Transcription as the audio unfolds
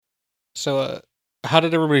So, how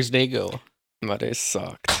did everybody's day go? My day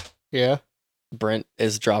sucked. Yeah? Brent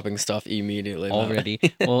is dropping stuff immediately. Already.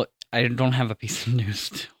 Well, I don't have a piece of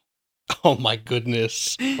news. Oh my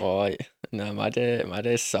goodness. Well, no, my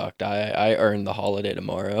day sucked. I earned the holiday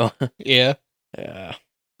tomorrow. Yeah? Yeah.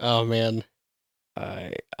 Oh man.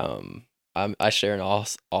 I share an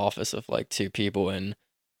office with like two people, and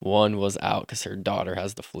one was out because her daughter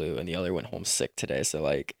has the flu, and the other went home sick today. So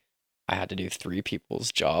like, I had to do three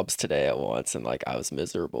people's jobs today at once, and like I was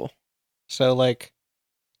miserable. So like,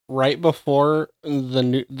 right before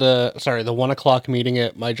the 1:00 meeting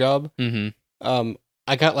at my job,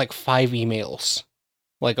 I got like 5 emails,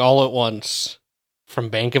 like all at once, from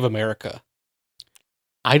Bank of America.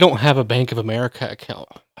 I don't have a Bank of America account.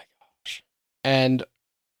 Oh my gosh. And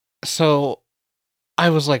so I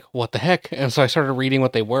was like, what the heck? And so I started reading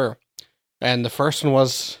what they were. And the first one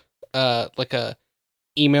was like a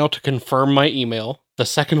email to confirm my email. The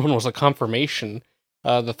second one was a confirmation.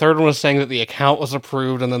 The third one was saying that the account was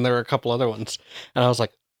approved, and then there were a couple other ones. And I was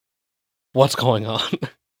like, what's going on?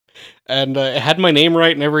 And it had my name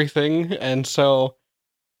right and everything. And so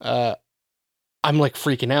I'm like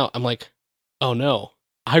freaking out. I'm like, oh no,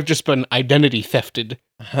 I've just been identity thefted.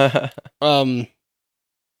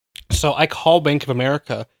 So I call Bank of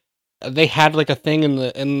America. They had like a thing in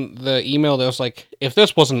the email that was like, if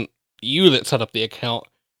this wasn't you that set up the account,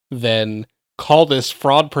 then call this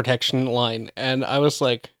fraud protection line. And I was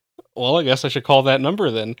like, well, I guess I should call that number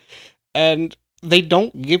then. And they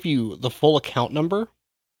don't give you the full account number.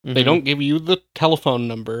 Mm-hmm. They don't give you the telephone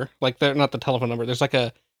number. Like, they're not the telephone number. There's like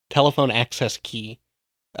a telephone access key.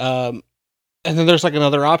 And then there's like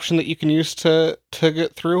another option that you can use to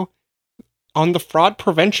get through. On the fraud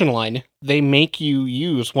prevention line, they make you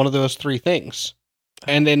use one of those 3 things.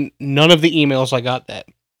 And in none of the emails I got that.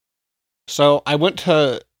 So I went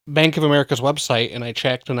to Bank of America's website and I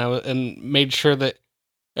checked and made sure that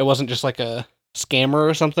it wasn't just like a scammer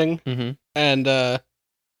or something. Mm-hmm. And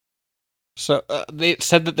so they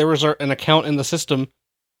said that there was an account in the system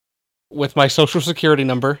with my social security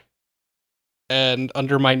number and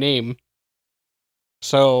under my name.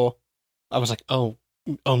 So I was like, oh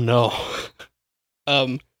no.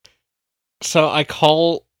 So I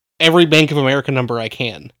call every Bank of America number I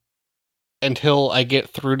can until I get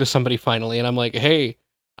through to somebody finally, and I'm like, hey,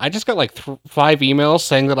 I just got like 5 emails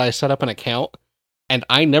saying that I set up an account, and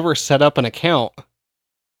I never set up an account.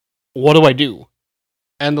 What do I do?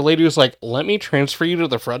 And the lady was like, let me transfer you to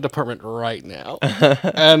the fraud department right now.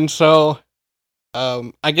 And so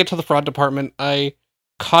I get to the fraud department. I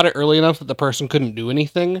caught it early enough that the person couldn't do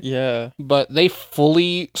anything. Yeah. But they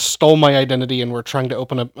fully stole my identity and were trying to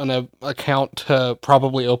open an account to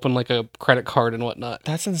probably open like a credit card and whatnot.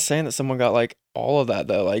 That's insane that someone got like all of that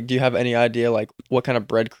though. Like, do you have any idea like what kind of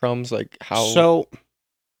breadcrumbs, like how? So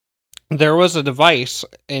there was a device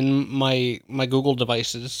in my Google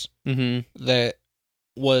devices that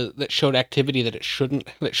showed activity that it shouldn't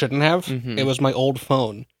have. Mm-hmm. It was my old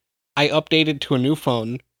phone. I updated to a new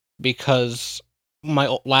phone because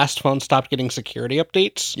my last phone stopped getting security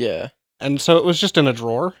updates. Yeah. And so it was just in a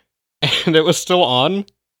drawer, and it was still on.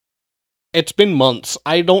 It's been months.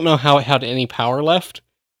 I don't know how it had any power left,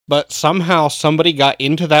 but somehow somebody got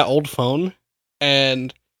into that old phone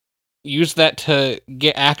and used that to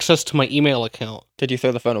get access to my email account. Did you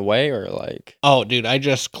throw the phone away or like? Oh, dude, I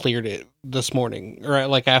just cleared it this morning, or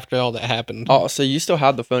like after all that happened. Oh, so you still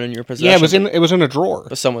had the phone in your possession? Yeah, it was in a drawer.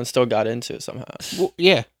 But someone still got into it somehow. Well,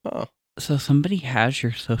 yeah. Oh. So somebody has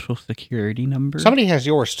your social security number? Somebody has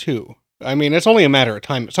yours too. I mean, it's only a matter of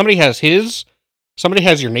time. Somebody has his. Somebody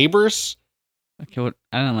has your neighbor's. Okay,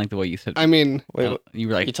 I don't like the way you said. I mean, wait, you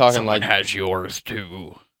were like, you talking someone like has yours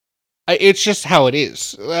too. It's just how it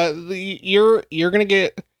is. You're gonna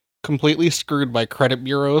get completely screwed by credit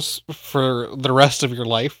bureaus for the rest of your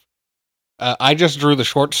life. I just drew the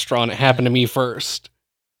short straw, and it happened to me first.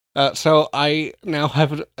 So I now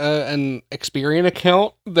have an Experian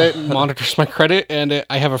account that monitors my credit, and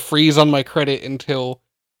I have a freeze on my credit until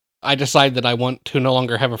I decide that I want to no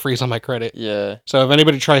longer have a freeze on my credit. Yeah. So if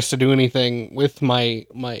anybody tries to do anything with my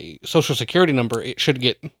social security number, it should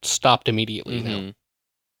get stopped immediately now.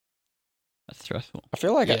 That's stressful. I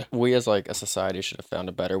feel like we as like a society should have found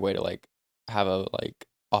a better way to like have a like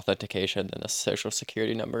authentication than a social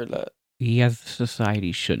security number. That we as a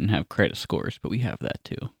society shouldn't have credit scores, but we have that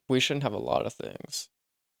too. We shouldn't have a lot of things.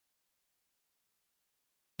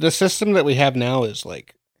 The system that we have now is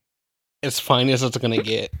like as fine as it's gonna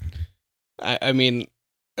get. I mean,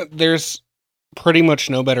 there's pretty much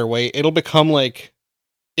no better way. It'll become like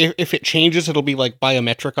if it changes, it'll be like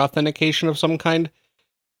biometric authentication of some kind.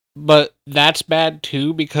 But that's bad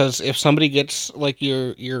too, because if somebody gets like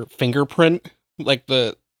your fingerprint, like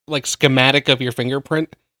the schematic of your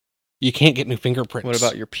fingerprint, you can't get new fingerprints. What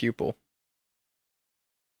about your pupil?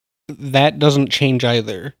 That doesn't change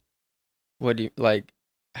either. What do you like?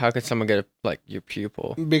 How could someone get your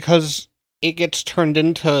pupil? Because it gets turned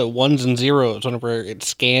into ones and zeros whenever it's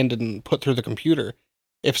scanned and put through the computer.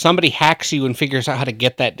 If somebody hacks you and figures out how to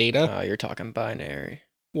get that data, Oh, you're talking binary.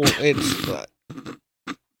 well, it's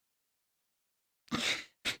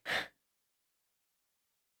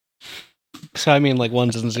so I mean like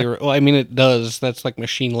ones and zeros. Well, I mean it does. That's like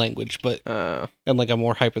machine language, but in like a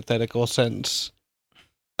more hypothetical sense.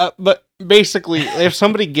 But basically, if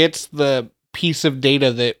somebody gets the piece of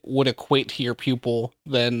data that would equate to your pupil,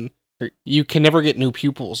 then you can never get new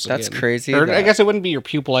pupils. That's again. crazy. Or I guess it wouldn't be your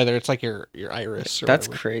pupil either. It's like your iris. Or That's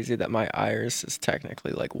whatever. crazy that my iris is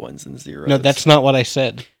technically like ones and zeros. No, that's not what I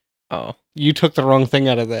said. Oh. You took the wrong thing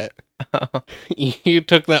out of that. You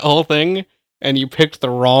took that whole thing and you picked the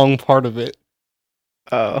wrong part of it.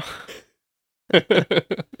 Oh.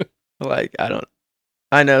 Like,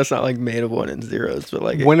 I know it's not like made of one and zeros, but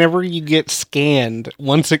like whenever you get scanned,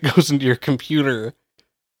 once it goes into your computer,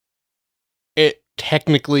 it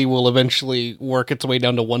technically will eventually work its way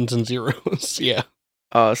down to ones and zeros. Yeah.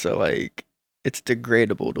 Oh, so like it's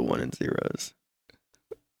degradable to one and zeros.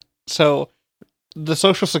 So the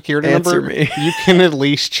social security Answer number, me. you can at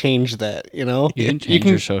least change that, you know? You can change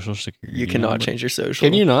your social security. You cannot number. change your social.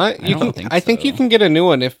 Can you not? You don't can. think I think you so. can get a new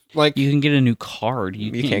one if like You can get a new card.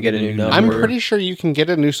 You can't get a new number. I'm pretty sure you can get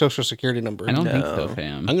a new social security number. I don't think No. so,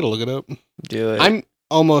 fam. I'm gonna look it up. Do it. I'm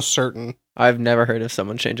almost certain. I've never heard of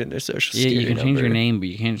someone changing their social Yeah, security you can change your number. name, but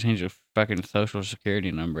you can't change your fucking social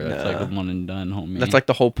security number. That's like No. a one and done, homie. That's like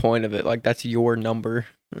the whole point of it. Like that's your number.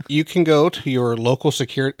 You can go to your local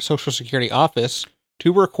social security office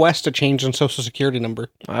to request a change in social security number.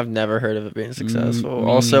 I've never heard of it being successful. Me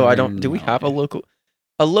Also, I neither, don't. Do we no. have a local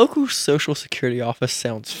social security office?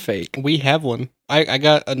 Sounds fake. We have one. I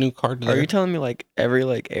got a new card there. Are you telling me like every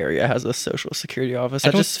like area has a social security office? I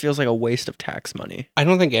That don't- just feels like a waste of tax money. I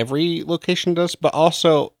don't think every location does, but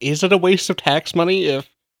also, is it a waste of tax money if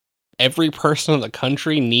every person in the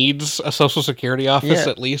country needs a social security office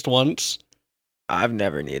Yeah. at least once? I've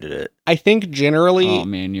never needed it. I think generally, Oh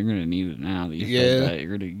man, you're gonna need it now that you Yeah. said that.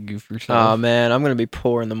 You're gonna goof Oh yourself. man, I'm gonna be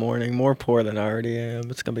poor in the morning. More poor than I already am.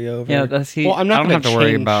 It's gonna be over. Yeah, that's Well, I'm not I don't gonna have to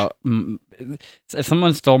worry change- about. If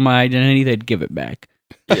someone stole my identity, they'd give it back.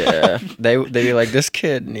 Yeah. They'd be like, this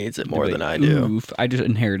kid needs it more They'd be than like, I do. Oof, I just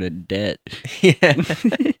inherited debt. Yeah.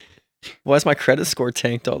 Why is my credit score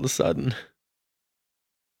tanked all of a sudden?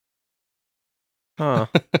 Huh.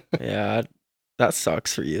 Yeah. That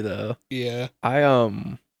sucks for you though. yeah, Are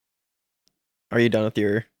you done with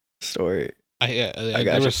your story? I got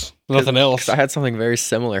there you. was nothing else. Because I had something very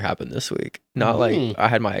similar happen this week. Not like Mm. I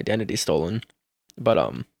had my identity stolen, but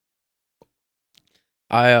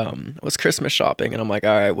I was Christmas shopping and I'm like,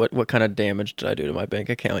 all right, what kind of damage did I do to my bank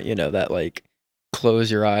account? You know, that like close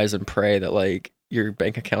your eyes and pray that like your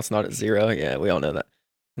bank account's not at zero. Yeah, we all know that.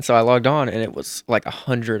 And so I logged on and it was like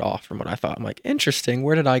 100 off from what I thought. I'm like, interesting.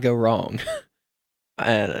 Where did I go wrong?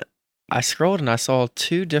 And I scrolled and I saw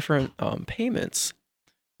two different payments,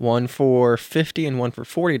 one for $50 and one for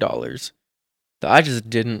 $40 that I just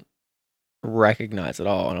didn't recognize at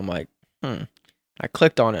all. And I'm like, I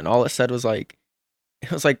clicked on it and all it said was like, it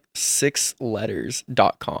was like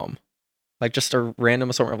 6letters.com. Like just a random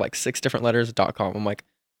assortment of like 6 different letters.com. I'm like,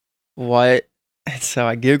 what? And so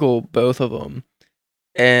I Google both of them.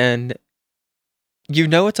 And you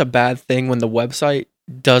know it's a bad thing when the website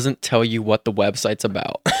doesn't tell you what the website's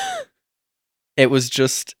about. It was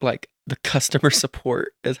just like the customer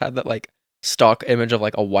support has had that like stock image of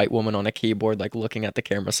like a white woman on a keyboard like looking at the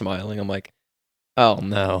camera smiling. I'm like, oh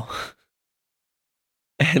no.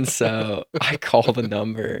 And so I call the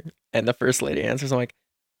number and the first lady answers. I'm like,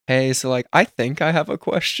 hey, so like I think I have a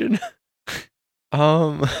question.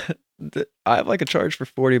 I have like a charge for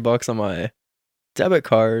 $40 on my debit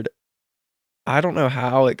card. I don't know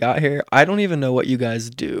how it got here. I don't even know what you guys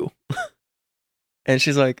do. And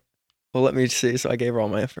she's like, well, let me see. So I gave her all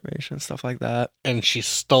my information, stuff like that. And she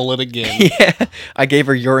stole it again. Yeah. I gave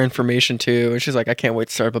her your information too. And she's like, I can't wait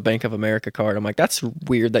to start up a Bank of America card. I'm like, that's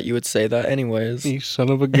weird that you would say that anyways. You son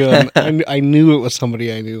of a gun. I knew it was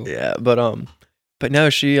somebody I knew. Yeah, but no,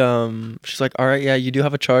 she's like, all right, yeah, you do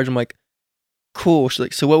have a charge. I'm like, cool. She's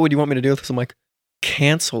like, so what would you want me to do with this? I'm like,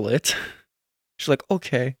 cancel it. She's like,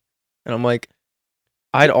 okay. And I'm like,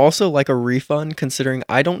 I'd also like a refund considering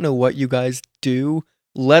I don't know what you guys do,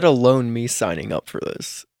 let alone me signing up for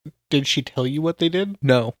this. Did she tell you what they did?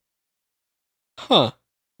 No. Huh.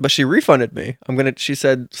 but she refunded me. She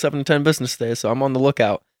said 7 to 10 business days, so I'm on the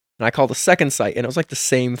lookout. And I called the second site, and it was like the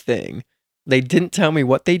same thing. They didn't tell me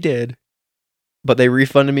what they did, but they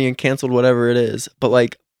refunded me and canceled whatever it is. But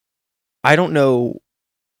like, I don't know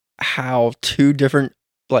how 2 different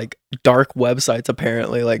like dark websites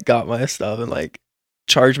apparently like got my stuff and like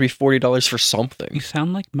charged me $40 for something. You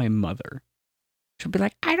sound like my mother. She'll be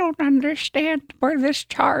like, I don't understand where this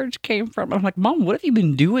charge came from. I'm like, Mom, what have you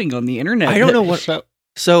been doing on the internet? I don't know what.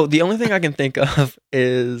 So the only thing I can think of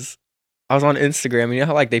is I was on Instagram. And you know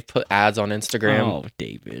how like they put ads on Instagram? Oh,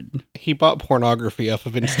 David. He bought pornography off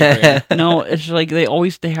of Instagram. No, it's like they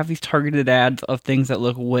have these targeted ads of things that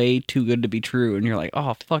look way too good to be true. And you're like,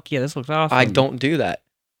 oh, fuck yeah, this looks awesome. I don't do that.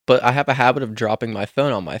 But I have a habit of dropping my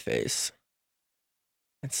phone on my face.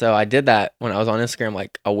 And so I did that when I was on Instagram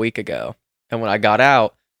like a week ago. And when I got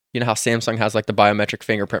out, you know how Samsung has like the biometric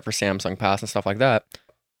fingerprint for Samsung Pass and stuff like that?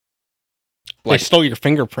 They stole your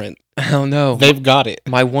fingerprint. Oh no. They've got it.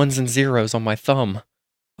 My 1s and 0s on my thumb.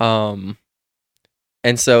 And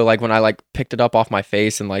so like when I like picked it up off my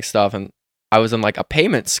face and like stuff and I was in like a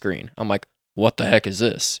payment screen. I'm like, what the heck is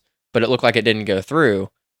this? But it looked like it didn't go through.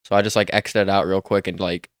 So I just like exited out real quick and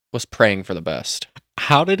like was praying for the best.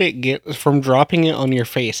 How did it get from dropping it on your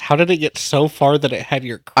face? How did it get so far that it had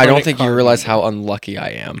your I don't think you card realize in how unlucky I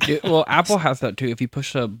am. Well, Apple has that too. If you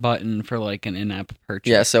push a button for like an in-app purchase.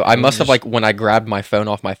 Yeah, so I must have like when I grabbed my phone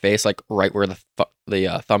off my face, like right where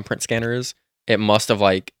the thumbprint scanner is, it must have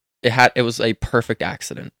like it was a perfect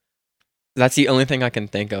accident. That's the only thing I can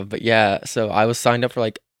think of. But yeah, so I was signed up for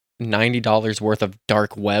like $90 worth of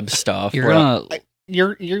dark web stuff.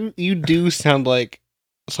 You do sound like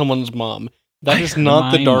someone's mom. That is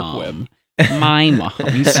not the dark web. My mom.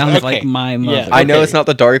 You sound like my mother. Yeah, I know it's not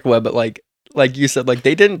the dark web, but like you said, like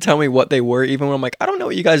they didn't tell me what they were. Even when I'm like, I don't know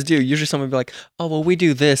what you guys do. Usually someone would be like, oh well, we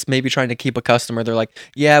do this. Maybe trying to keep a customer. They're like,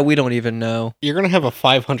 yeah, we don't even know. You're gonna have a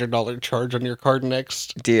 $500 charge on your card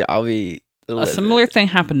next. Dude, I'll be. A similar thing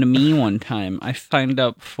happened to me one time. I signed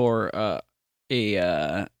up for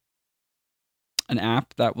an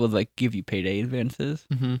app that would like give you payday advances.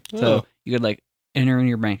 Mm-hmm. So you could like enter in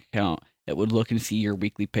your bank account. It would look and see your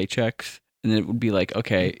weekly paychecks, and then it would be like,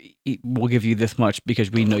 okay, we'll give you this much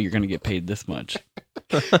because we know you're going to get paid this much.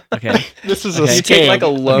 Okay, this is a You scam. take like a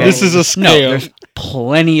loan. Okay. This is a scam. No, there's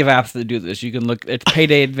plenty of apps that do this. You can look. It's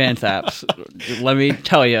payday advance apps. Let me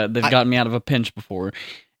tell you, they've gotten me out of a pinch before,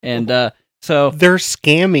 and so they're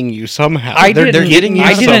scamming you somehow. They're getting you.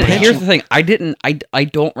 Here's the thing. I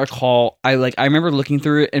don't recall. I remember looking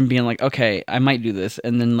through it and being like, okay, I might do this.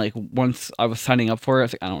 And then like once I was signing up for it, I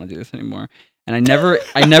was like, I don't want to do this anymore. And I never,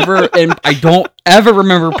 and I don't ever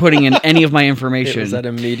remember putting in any of my information. It was that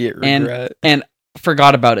immediate regret. And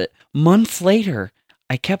forgot about it. Months later,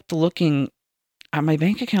 I kept looking at my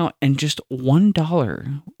bank account and just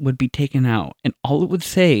 $1 would be taken out. And all it would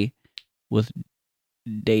say was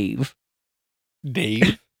Dave.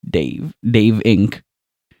 Dave Inc.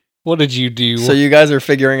 What did you do? So you guys are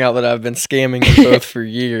figuring out that I've been scamming you both for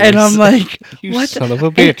years. And I'm like, you what son of a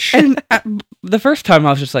bitch. And the first time I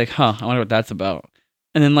was just like, huh, I wonder what that's about.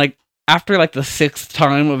 And then like after like the 6th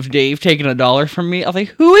time of Dave taking $1 from me, I was like,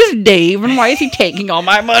 who is Dave and why is he taking all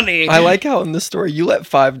my money? I like how in this story you let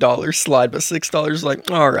 $5 slide, but $6 is like,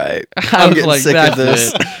 all right, I I'm was getting like, sick of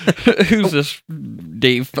that's this. it. Who's this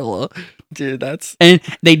Dave fella? Dude, that's... And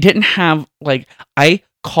they didn't have like I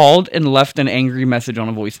called and left an angry message on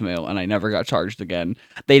a voicemail, and I never got charged again.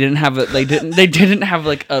 They didn't have it. They didn't have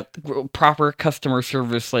like a proper customer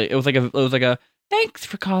service. Like it was like a thanks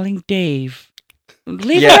for calling Dave.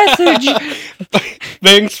 Leave a message.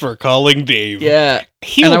 Thanks for calling Dave. Yeah,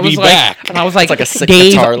 He'll be back. And I was like, It's like a sick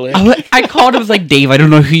Dave. guitar lick. I called. I was like, Dave, I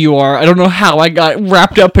don't know who you are. I don't know how I got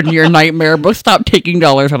wrapped up in your nightmare, but stop taking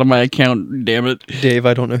dollars out of my account. Damn it, Dave,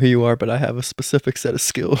 I don't know who you are, but I have a specific set of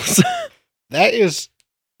skills.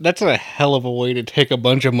 That's a hell of a way to take a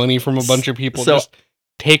bunch of money from a bunch of people. So, just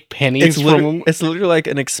take pennies from them. It's literally like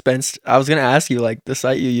an expense. I was gonna ask you, like the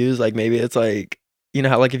site you use, like maybe it's like, you know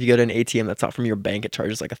how like if you go to an ATM that's not from your bank, it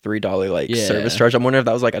charges like a $3 like service charge. I'm wondering if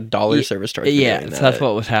that was like $1 service charge. Yeah, so that's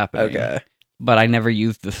what was happening. Okay, but I never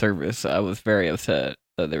used the service. I was very upset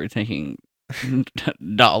that they were taking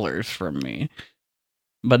dollars from me,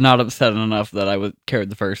 but not upset enough that I was carried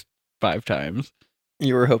the first 5 times.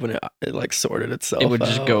 you were hoping it like sorted itself. It would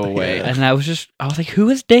just go away, Yeah. and I was like, "Who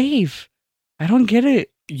is Dave? I don't get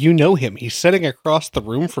it." You know him. He's sitting across the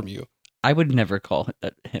room from you. I would never call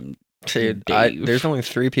him Dude, Dave. there's only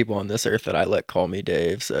 3 people on this earth that I let call me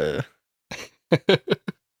Dave. So That'd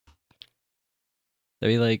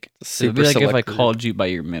be like super if I select group. called you by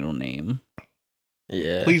your middle name.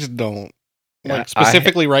 Yeah, Please don't. Yeah, Like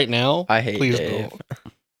specifically right now. I hate please Dave. don't.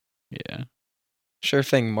 Yeah. Sure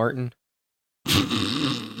thing, Martin.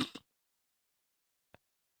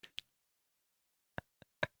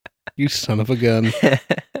 You son of a gun.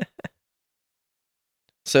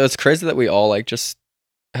 So it's crazy that we all like just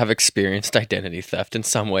have experienced identity theft in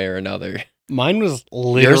some way or another. Mine was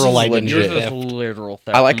Yours literal is identity Yours legit. is theft. literal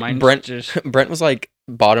theft. I like Mine's Brent. just Brent was like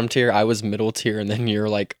bottom tier. I was middle tier, and then you're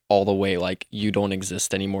like all the way like you don't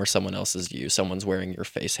exist anymore. Someone else is you. Someone's wearing your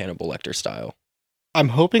face, Hannibal Lecter style. I'm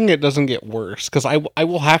hoping it doesn't get worse because I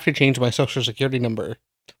will have to change my social security number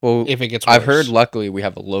Well, if it gets worse. I've heard. Luckily, we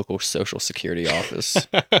have a local social security office.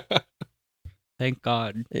 thank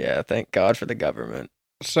God. Yeah, thank God for the government.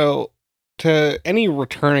 So, to any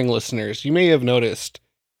returning listeners, you may have noticed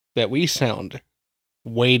that we sound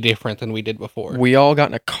way different than we did before. We all got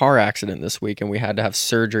in a car accident this week, and we had to have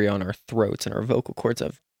surgery on our throats, and our vocal cords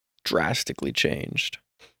have drastically changed.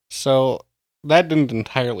 So, that didn't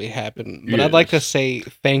entirely happen, but I'd like to Yes. say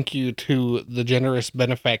thank you to the generous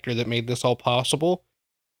benefactor that made this all possible.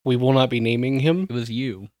 We will not be naming him. It was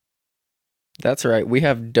you. That's right. We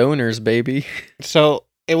have donors, baby. So,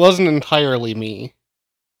 it wasn't entirely me.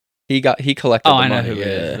 He collected Oh, the I know money. who it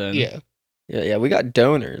is then. Yeah. Yeah. We got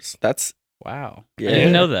donors. That's Wow. Yeah. I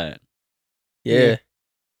didn't know that. yeah.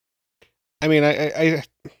 I mean, I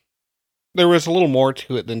there was a little more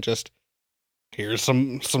to it than just here's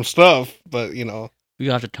some stuff, but you know,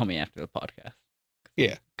 You'll have to tell me after the podcast.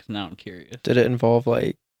 Yeah. Because now I'm curious. Did it involve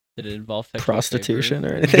like Did it involve sexual prostitution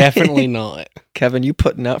favors? or anything? definitely not. Kevin, you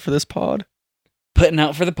putting out for this pod? Putting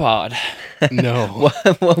out for the pod. No.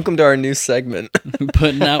 Welcome to our new segment.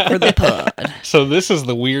 Putting out for the pod. So this is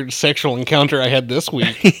the weird sexual encounter I had this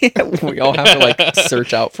week. We all have to like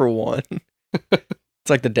search out for one. It's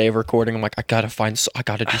like the day of recording. I'm like, I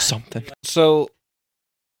gotta do something. So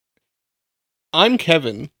I'm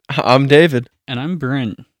Kevin, I'm David. And I'm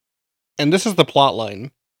Brent. and this is the plot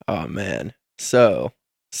line. Oh man. So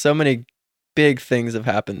many big things have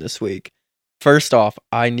happened this week. First off,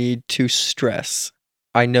 I need to stress.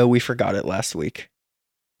 I know we forgot it last week.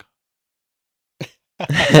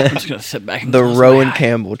 I'm just gonna sit back and The close my Rowan eyes.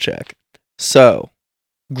 Campbell check. So,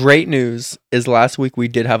 great news is last week we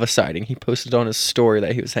did have a sighting. He posted on his story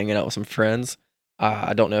that he was hanging out with some friends.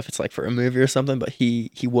 I don't know if it's like for a movie or something, but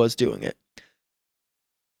he was doing it.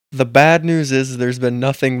 The bad news is there's been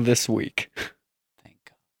nothing this week. Thank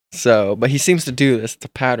God. So, but he seems to do this. It's a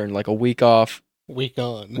pattern, like a week off, Week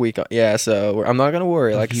on. week on. Yeah, so I'm not going to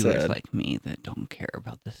worry, like I Viewers said. like me that don't care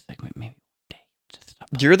about this segment, maybe one day just stop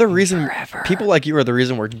You're the talking reason, forever. people like you are the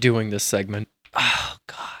reason we're doing this segment. Oh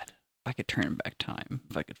God! If I could turn back time,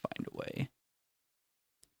 if I could find a way,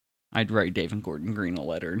 I'd write David Gordon Green a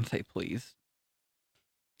letter and say, "Please."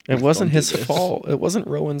 It Let's wasn't don't do his this. fault. It wasn't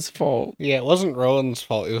Rowan's fault. Yeah, it wasn't Rowan's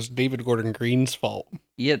fault. It was David Gordon Green's fault.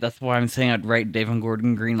 Yeah, that's why I'm saying I'd write David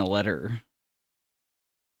Gordon Green a letter.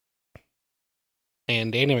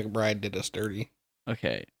 And Danny McBride did us dirty.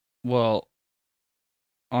 Okay. Well,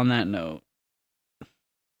 on that note,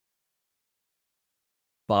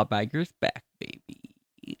 Bob Iger's back,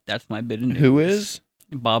 baby. That's my bit of news. Who is?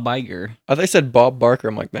 Bob Iger? I thought they said Bob Barker.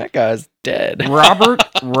 I'm like, that guy's dead. Robert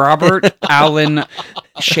Allen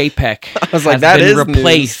Shapek I was like, has that been is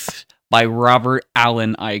replaced by Robert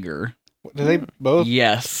Allen Iger. Do they both?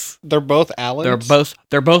 Yes, They're both Allens?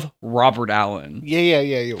 they're both Robert Allen.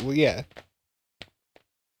 Yeah. Well, yeah.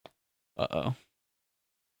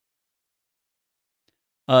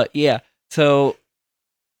 Yeah. So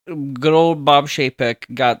good old Bob Shapek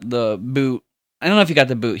got the boot. I don't know if he got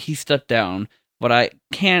the boot. He stepped down, but I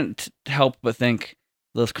can't help but think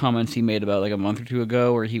those comments he made about like a month or two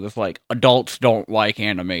ago where he was like, adults don't like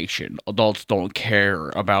animation. Adults don't care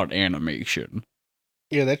about animation.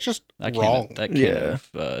 Yeah, that's just That wrong. can't Yeah.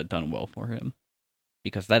 have done well for him.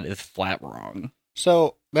 Because that is flat wrong.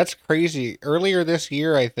 So that's crazy. Earlier this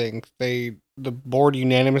year, I think the board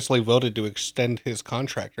unanimously voted to extend his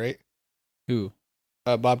contract, right? Who?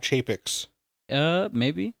 Bob Chapek's.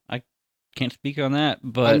 Maybe. I can't speak on that,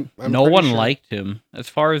 but I'm no pretty one sure. liked him. As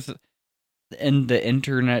far as in the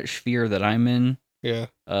internet sphere that I'm in, Yeah.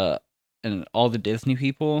 and all the Disney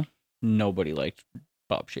people, nobody liked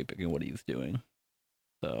Bob Chapek and what he was doing.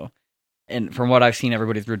 So, and from what I've seen,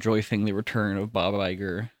 everybody's rejoicing the return of Bob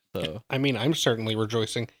Iger. So, I mean, I'm certainly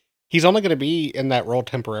rejoicing. He's only going to be in that role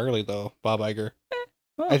temporarily, though, Bob Iger.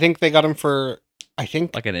 well, I think they got him for,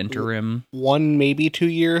 like an interim. 1, maybe 2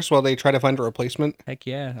 years while they try to find a replacement. Heck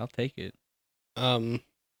yeah, I'll take it.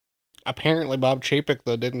 Apparently Bob Chapek,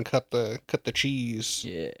 though, didn't cut the cheese.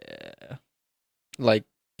 Yeah. Like,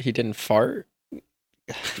 he didn't fart?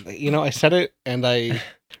 You know, I said it, and I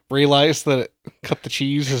realized that cut the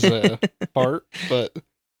cheese is a fart, but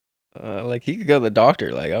Like he could go to the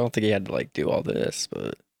doctor. Like I don't think he had to like do all this,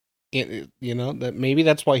 but That maybe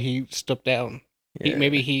that's why he stepped down. yeah.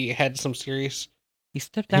 Maybe he had some serious. He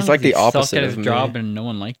stepped down. He's like 'cause he the opposite sucked at his of me. job, and no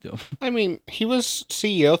one liked him. I mean, he was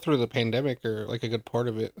CEO through the pandemic, or like a good part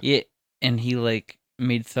of it. Yeah, and he like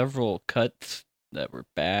made several cuts that were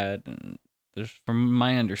bad, and there's, from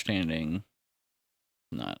my understanding,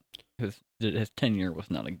 not his tenure was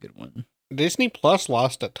not a good one. Disney Plus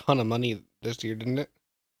lost a ton of money this year, didn't it?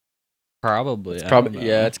 Probably, It's I don't probably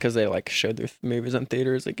yeah. know. It's because they like showed their movies in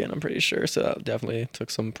theaters again. I'm pretty sure. So that definitely took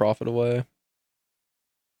some profit away.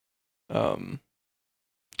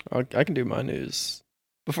 I can do my news.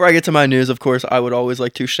 Before I get to my news, of course, I would always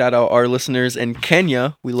like to shout out our listeners in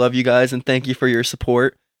Kenya. We love you guys and thank you for your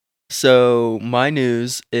support. So my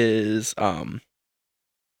news is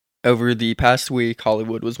over the past week,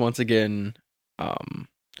 Hollywood was once again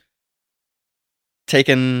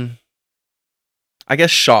taken, I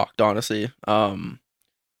guess, shocked, honestly,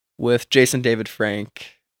 with Jason David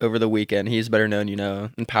Frank over the weekend. He's better known,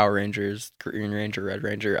 in Power Rangers, Green Ranger, Red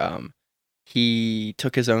Ranger. He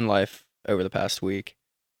took his own life over the past week,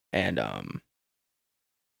 and I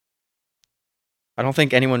don't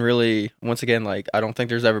think anyone really, once again, like, I don't think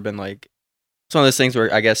there's ever been, like, it's one of those things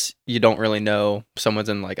where I guess you don't really know someone's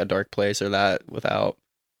in, like, a dark place or that without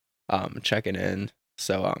checking in.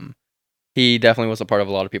 So he definitely was a part of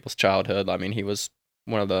a lot of people's childhood. I mean, he was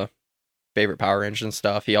one of the favorite Power Rangers and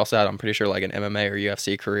stuff. He also had, I'm pretty sure, like an MMA or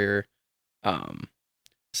UFC career.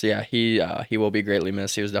 So yeah, he will be greatly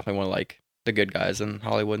missed. He was definitely one of like the good guys in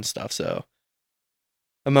Hollywood and stuff. So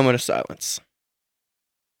a moment of silence.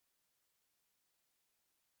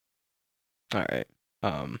 All right.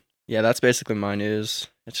 Yeah, that's basically my news.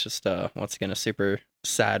 It's just once again a super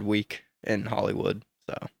sad week in Hollywood.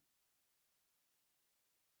 So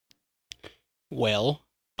Well,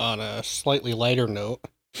 on a slightly lighter note,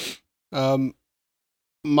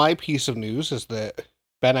 my piece of news is that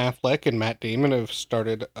Ben Affleck and Matt Damon have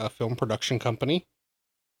started a film production company.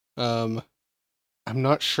 I'm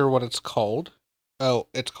not sure what it's called. Oh,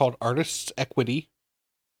 it's called Artists Equity.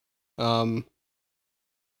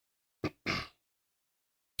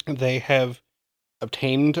 They have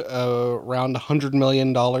obtained around $100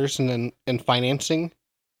 million in financing.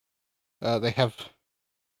 They have.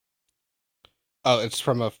 Oh, it's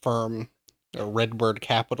from a firm, Redbird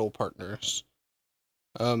Capital Partners.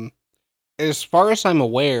 As far as I'm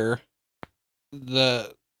aware,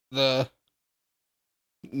 the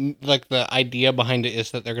idea behind it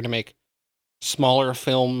is that they're going to make smaller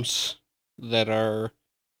films that are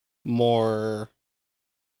more,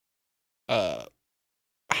 I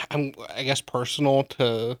guess, personal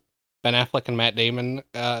to Ben Affleck and Matt Damon.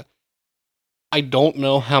 I don't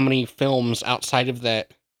know how many films outside of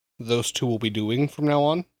that those two will be doing from now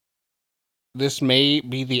on. This may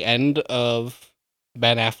be the end of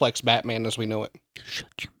Ben Affleck's Batman as we know it.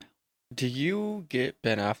 Shut your mouth. do you get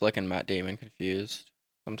Ben Affleck and Matt Damon confused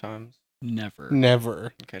sometimes?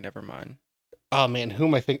 Never. Okay, never mind. Oh man, who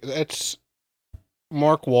am I thinking? It's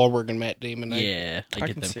Mark Wahlberg and Matt Damon. Yeah, I get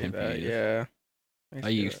can them see confused. that. Yeah, I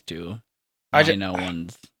used to. I I know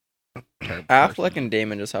one's terrible Affleck person. and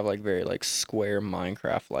Damon just have like very like square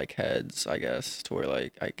Minecraft like heads, I guess, to where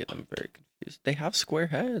like I get them very confused. They have square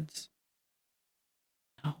heads.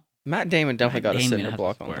 No. Matt Damon definitely Matt got a Damon cinder has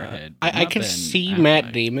block a on square that. head, but I not can Ben see Affleck.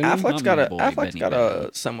 Matt Damon. Affleck's Not got my a boy, Benny a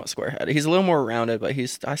somewhat square head. He's a little more rounded, but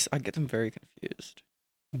I get them very confused.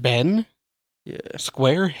 Ben? Yeah,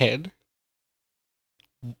 Square head?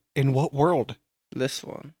 In what world? this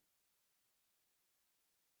one.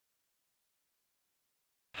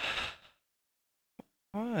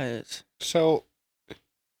 What? So,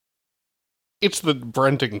 it's the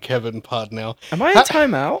Brent and Kevin pod now. Am I in Ha-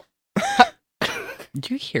 timeout? Did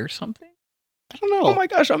you hear something? I don't know. Oh my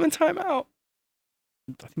gosh, I'm in timeout.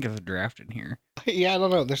 I think there's a draft in here. Yeah, I don't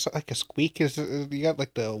know. There's like a squeak. You got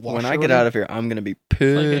like the washer. When I get out of here, I'm gonna be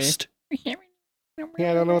pissed. Yeah,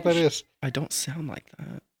 I don't know what that is. I don't sound like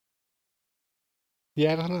that.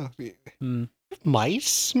 Yeah, I don't know. Hmm.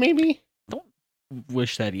 Mice, maybe?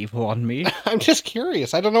 Wish that evil on me. I'm just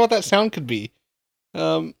curious. I don't know what that sound could be.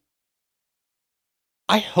 I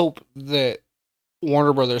hope that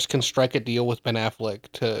Warner Brothers can strike a deal with Ben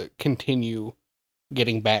Affleck to continue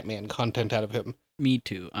getting Batman content out of him. Me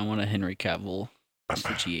too. I want a Henry Cavill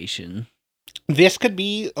situation. This could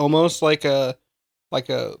be almost like a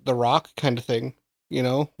The Rock kind of thing,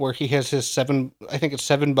 where he has his I think it's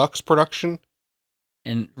 $7 production.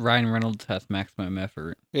 And Ryan Reynolds has maximum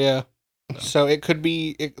effort. Yeah. So it could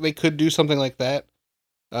be, they could do something like that.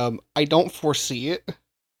 I don't foresee it,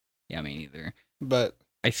 Yeah, me neither. but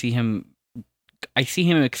I see him I see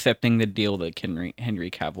him accepting the deal that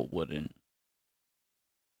Henry Cavill wouldn't.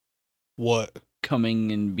 What?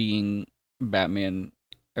 Coming and being Batman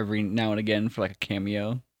every now and again for like a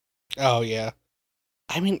cameo. Oh yeah.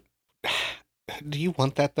 I mean, do you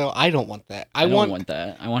want that though? I don't want that. I don't want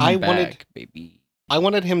that. I want him back, baby. I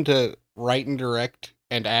wanted him to write and direct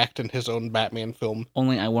and act in his own Batman film.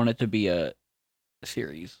 Only I want it to be a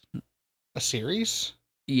series. A series?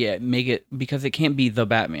 Yeah, make it, because it can't be The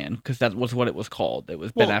Batman, because that was what it was called. It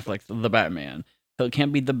was Ben Affleck's The Batman. So it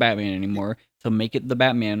can't be The Batman anymore. So make it The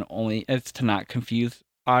Batman, only it's to not confuse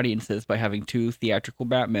audiences by having two theatrical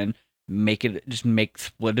Batmen.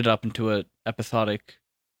 Split it up into a episodic,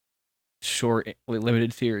 short,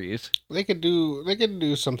 limited series. They could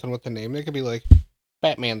do something with the name. They could be like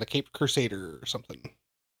Batman the Caped Crusader or something.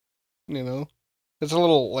 You know? It's a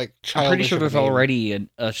little like childish. I'm pretty sure there's already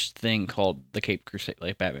a thing called the Caped Crusader,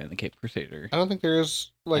 like Batman the Caped Crusader. I don't think there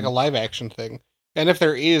is like a live action thing. And if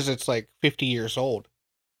there is, it's like 50 years old.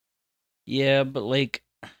 Yeah, but like,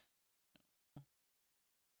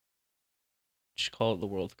 just call it the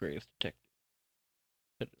world's greatest detective.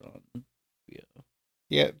 Put it on.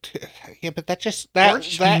 Yeah,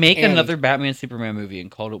 but make another Batman Superman movie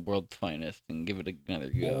and call it World's Finest and give it another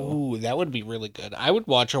go. Ooh, that would be really good. I would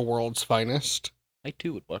watch a World's Finest. I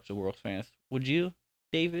too would watch the World's Finest. Would you,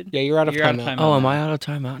 David? Yeah, you're out of time now. Oh, am I out of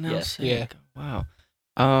time out now? Yes. Yeah. Wow.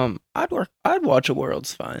 I'd watch a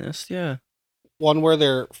World's Finest. Yeah. One where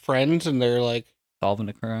they're friends and they're like solving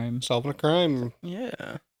a crime.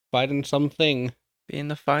 Yeah. Fighting something. Being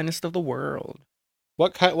the finest of the world.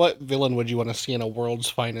 What villain would you want to see in a World's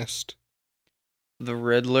Finest? The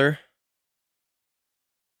Riddler.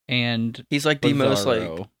 And he's like the most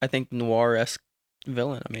like, I think, noir-esque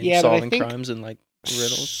villain. I mean, solving crimes and like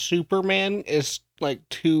riddles. Superman is like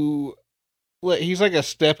he's like a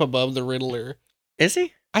step above the Riddler. Is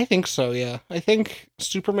he? I think so, yeah. I think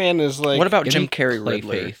Superman is like... What about Jim Carrey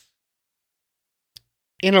Riddler?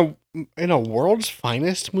 In a World's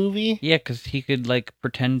Finest movie? Yeah, because he could like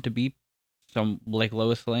pretend to be some like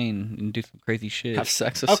Lois Lane and do some crazy shit. Have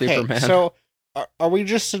sex with Superman. So are we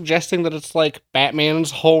just suggesting that it's like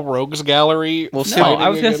Batman's whole rogues gallery? Well, no, I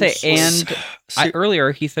was gonna say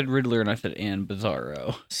earlier he said Riddler and I said and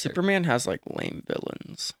Bizarro. Superman has like lame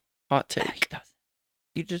villains. Hot take.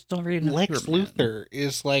 You just don't really know. Lex Luthor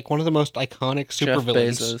is like one of the most iconic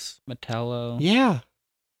supervillains. Metallo. Yeah.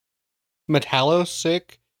 Metallo's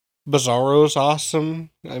sick. Bizarro's awesome.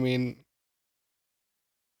 I mean,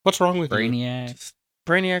 what's wrong with Brainiac?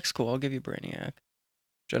 Brainiac's cool. I'll give you Brainiac.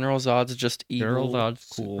 General Zod's just evil. General Zod's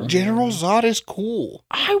cool. General Zod is cool.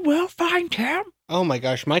 I will find him. Oh my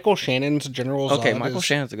gosh, Michael Shannon's General Zod. Okay, Michael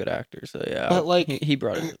Shannon's a good actor, so yeah. But like he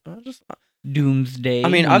brought it. Doomsday. I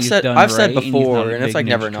mean, I've said before, and it's like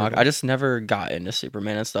never knock. I just never got into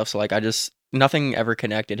Superman and stuff, so like nothing ever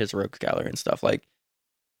connected his rogues gallery and stuff. Like,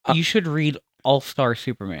 you should read All-Star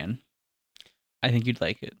Superman. I think you'd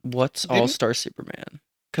like it. What's All-Star Superman?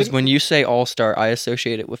 Because when you say All-Star, I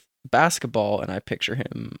associate it with basketball, and I picture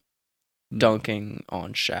him dunking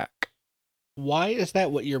on Shaq. Why is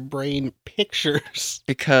that what your brain pictures?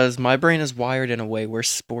 Because my brain is wired in a way where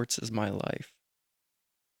sports is my life.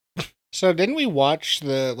 So didn't we watch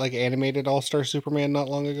the like animated All-Star Superman not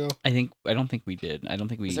long ago? I don't think we did. I don't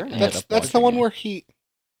think we. That's the one where he.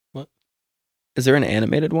 What? Is there an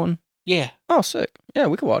animated one? Yeah. Oh, sick. Yeah,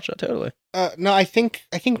 we could watch that totally. No, I think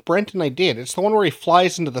Brent and I did. It's the one where he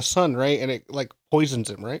flies into the sun, right? And it like poisons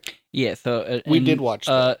him, right? Yeah. So we did watch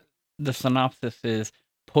that. The synopsis is: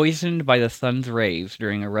 poisoned by the sun's rays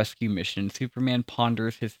during a rescue mission, Superman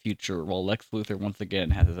ponders his future while Lex Luthor once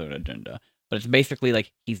again has his own agenda. But it's basically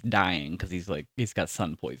like he's dying because he's got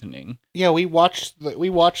sun poisoning. Yeah, we watched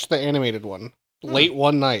the animated one late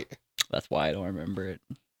one night. That's why I don't remember it.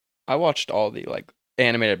 I watched all the like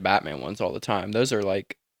animated Batman ones all the time. Those are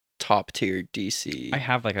like top tier DC. I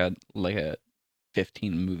have like a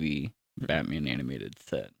 15 movie Batman animated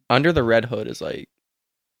set. Under the Red Hood is like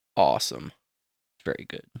awesome. It's very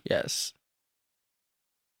good. Yes.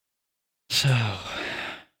 So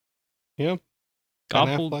yeah.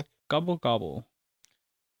 Gobble gobble.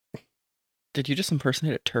 Did you just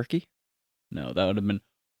impersonate a turkey? No, that would have been.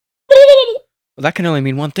 Well, that can only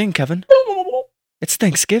mean one thing, Kevin. It's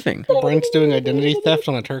Thanksgiving. Brent's doing identity theft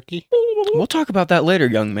on a turkey. We'll talk about that later,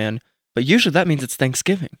 young man. But usually that means it's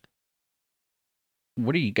Thanksgiving.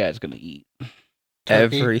 What are you guys gonna eat?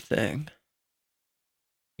 Turkey. Everything.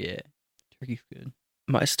 Yeah, turkey's good.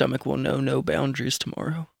 My stomach will know no boundaries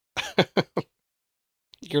tomorrow.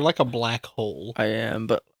 You're like a black hole. I am,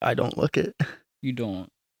 but I don't look it. You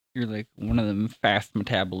don't. You're like one of them fast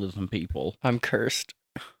metabolism people. I'm cursed.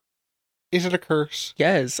 Is it a curse?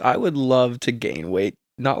 Yes, I would love to gain weight.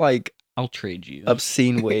 Not like I'll trade you.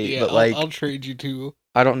 obscene weight, Yeah, but like I'll trade you too.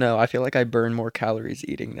 I don't know. I feel like I burn more calories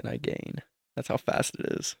eating than I gain. That's how fast it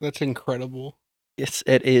is. That's incredible. It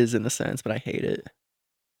is in a sense, but I hate it.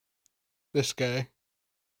 This guy.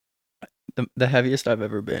 The heaviest I've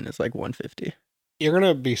ever been is like 150. You're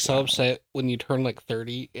gonna be so upset when you turn like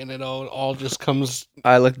 30 and it all just comes.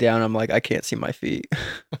 I look down, I'm like, I can't see my feet.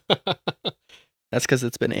 That's because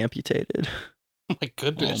it's been amputated. My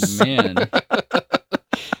goodness. Oh, man.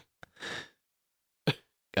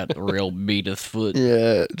 Got the real beatus foot.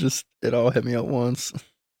 Yeah, just it all hit me at once.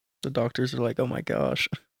 The doctors are like, oh my gosh.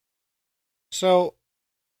 So,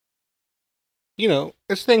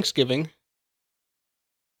 it's Thanksgiving.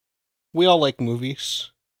 We all like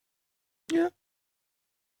movies. Yeah.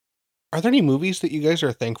 Are there any movies that you guys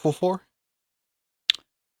are thankful for?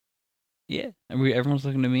 Yeah. Everyone's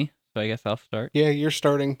looking to me, so I guess I'll start. Yeah, you're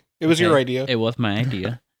starting. It was Okay. your idea. It was my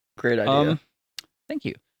idea. Great idea. Thank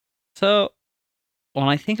you. So, when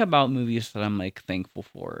I think about movies that I'm like thankful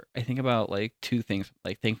for, I think about like two things.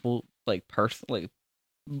 Like thankful, like personally,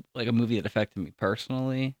 like a movie that affected me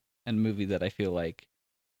personally, and a movie that I feel like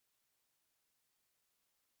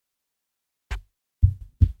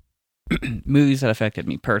movies that affected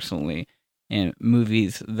me personally, and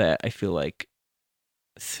movies that I feel like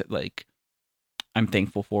I'm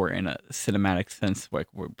thankful for in a cinematic sense, like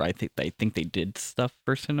where I think they did stuff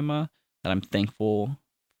for cinema that I'm thankful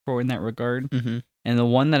for in that regard. Mm-hmm. And the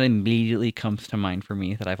one that immediately comes to mind for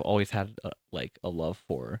me that I've always had a love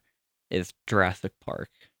for is Jurassic Park.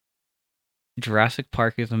 Jurassic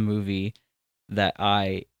Park is a movie that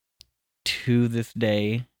I, to this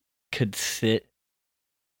day, could sit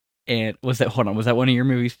and was that one of your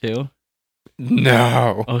movies too?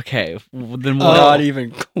 No. Okay, then Not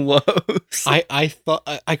even close. I thought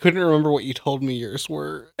I couldn't remember what you told me yours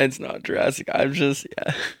were. It's not Jurassic. I'm just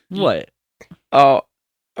What? Oh,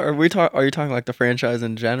 are you talking like the franchise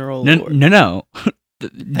in general? No, or- no.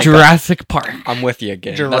 Jurassic Park. I'm with you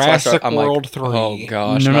again. Jurassic I'm World like, 3. Oh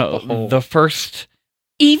gosh, No, not the whole. the first,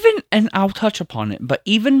 even, and I'll touch upon it, but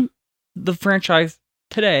even the franchise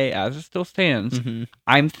today, as it still stands, Mhm.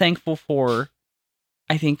 I'm thankful for.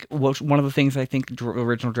 I think one of the things I think the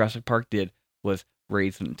original Jurassic Park did was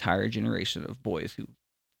raise an entire generation of boys who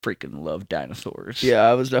freaking love dinosaurs. Yeah,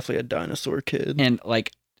 I was definitely a dinosaur kid. And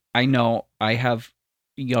like, I know I have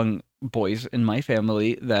young boys in my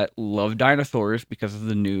family that love dinosaurs because of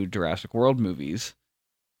the new Jurassic World movies.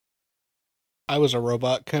 I was a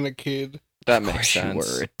robot kind of kid. That Of makes course you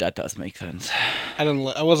sense. were. That does make sense. I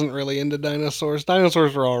wasn't really into dinosaurs.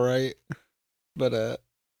 Dinosaurs were all right, but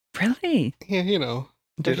Really? yeah,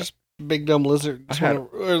 they're Dude, just big dumb lizards. Or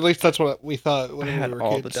at least that's what we thought I when had we were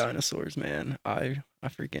all kids. the dinosaurs, man. I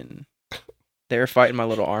freaking. They were fighting my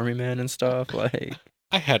little army man and stuff. Like,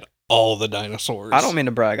 I had all the dinosaurs. I don't mean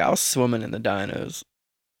to brag. I was swimming in the dinos.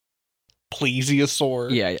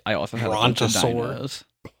 Plesiosaur. Yeah, I also had a bunch of Brontosaur. dinos.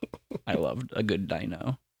 I loved a good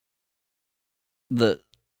dino. I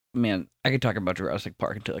could talk about Jurassic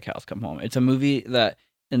Park until the cows come home. It's a movie that,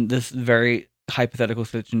 in this very hypothetical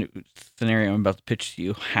scenario I'm about to pitch to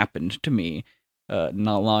you, happened to me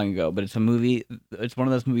not long ago. But it's a movie. It's one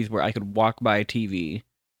of those movies where I could walk by a TV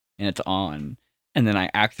and it's on, and then I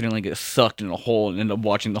accidentally get sucked in a hole and end up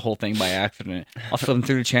watching the whole thing by accident. I was flipping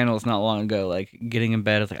through the channels not long ago, like getting in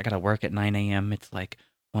bed. I was like, I gotta work at 9 a.m. It's like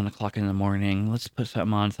 1 o'clock in the morning. Let's put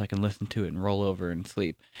something on so I can listen to it and roll over and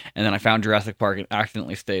sleep. And then I found Jurassic Park and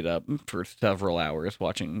accidentally stayed up for several hours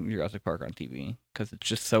watching Jurassic Park on TV because it's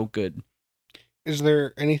just so good. Is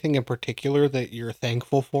there anything in particular that you're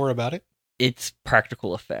thankful for about it? It's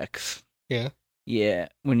practical effects. Yeah. Yeah.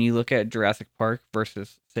 When you look at Jurassic Park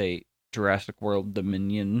versus, say, Jurassic World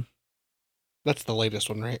Dominion. That's the latest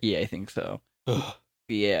one, right? Yeah, I think so. Ugh.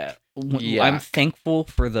 Yeah. Yeah. I'm thankful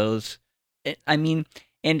for those.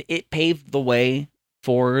 And it paved the way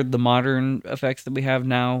for the modern effects that we have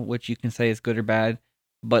now, which you can say is good or bad.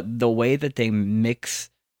 But the way that they mix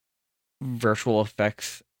virtual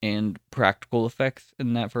effects and practical effects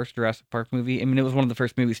in that first Jurassic Park movie, I mean, it was one of the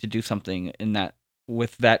first movies to do something in that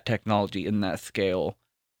with that technology in that scale,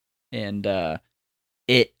 and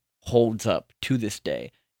it holds up to this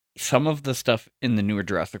day. Some of the stuff in the newer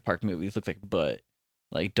Jurassic Park movies looks like butt,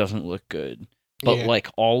 like doesn't look good. But Yeah. like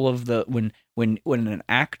all of the when an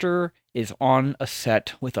actor is on a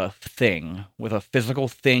set with a physical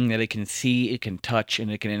thing that it can see, it can touch, and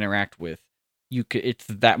it can interact with, it's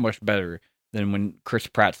that much better than when Chris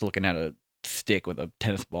Pratt's looking at a stick with a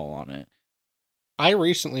tennis ball on it. I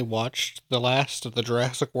recently watched the last of the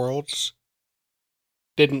Jurassic Worlds.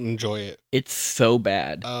 Didn't enjoy it. It's so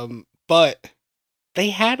bad. But They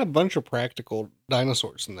had a bunch of practical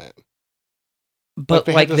dinosaurs in that. But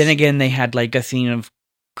they like had then this- again, they had like a scene of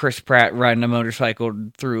Chris Pratt riding a motorcycle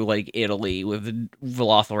through like Italy with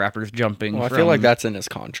velociraptors jumping. Well, I feel like that's in his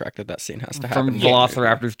contract that scene has to happen. From in the movie.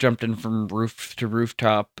 velociraptors jumping from roof to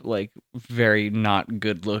rooftop, like very not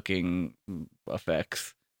good looking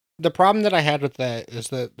effects. The problem that I had with that is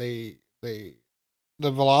that the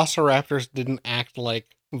velociraptors didn't act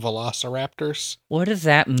like velociraptors. What does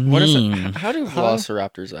that mean? What is it? How do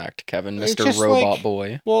velociraptors act, Kevin, It's Mr. just Robot like-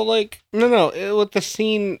 Boy? Well, like with the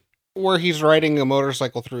scene where he's riding a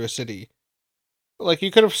motorcycle through a city, like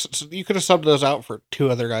you could have subbed those out for 2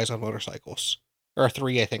 other guys on motorcycles, or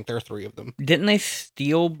 3. I think there are 3 of them. Didn't they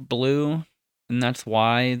steal Blue, and that's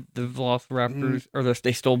why the velociraptors or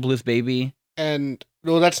they stole Blue's baby? And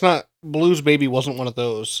no, that's not Blue's baby. Wasn't one of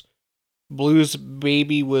those. Blue's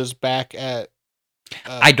baby was back at.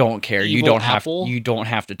 I don't care. You Evil don't have. Apple? You don't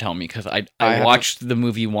have to tell me because I haven't- watched the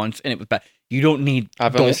movie once and it was bad. You don't need.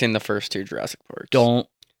 I've don't- only seen the first 2 Jurassic Parks. Don't.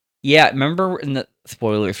 Yeah, remember in the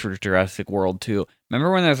spoilers for Jurassic World 2.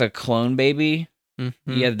 Remember when there's a clone baby? Mhm.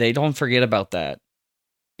 Yeah, they don't forget about that.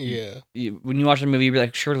 Yeah. When you watch the movie, you're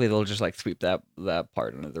like, surely they'll just like sweep that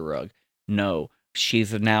part under the rug. No,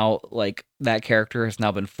 she's now like that character has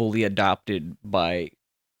now been fully adopted by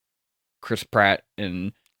Chris Pratt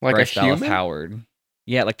and Like Bryce a Dallas human? Howard.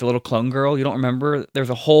 Yeah, like the little clone girl. You don't remember? There's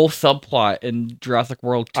a whole subplot in Jurassic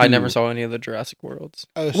World 2. I never saw any of the Jurassic Worlds.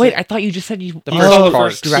 Wait, I thought you just said you. The you first saw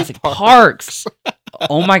parks. Jurassic Parks.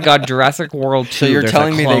 Oh my God, Jurassic World 2. So you're there's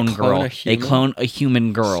telling a me clone they clone girl. a They human? clone a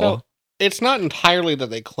human girl. So, it's not entirely that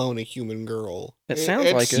they clone a human girl. It sounds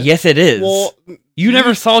It's- like it. Yes, it is. Well, you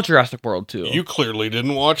never saw Jurassic World 2. You clearly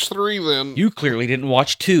didn't watch 3 then. You clearly didn't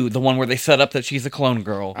watch 2, the one where they set up that she's a clone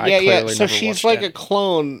girl. I yeah. clearly So never she's watched like it. a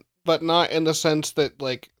clone, but not in the sense that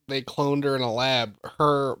like they cloned her in a lab.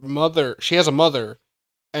 Her mother, she has a mother,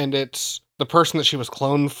 and it's the person that she was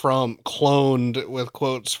cloned with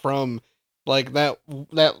quotes from, like that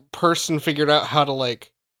person figured out how to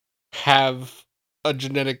like have a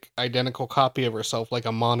genetic identical copy of herself, like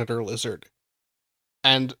a monitor lizard,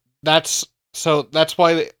 and that's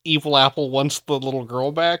why the evil Apple wants the little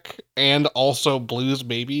girl back, and also Blue's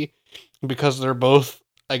baby, because they're both,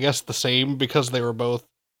 I guess, the same, because they were both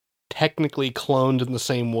technically cloned in the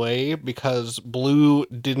same way, because Blue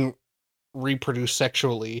didn't reproduce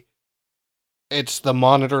sexually. It's the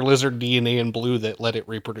monitor lizard DNA in Blue that let it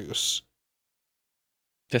reproduce.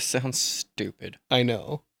 This sounds stupid. I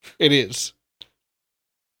know. It is.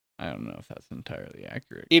 I don't know if that's entirely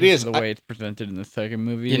accurate. It 'cause is. the way it's presented in the second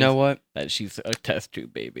movie. You know is what? that she's a test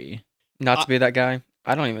tube baby. Not to be that guy.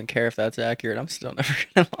 I don't even care if that's accurate. I'm still never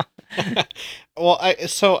gonna lie. Well,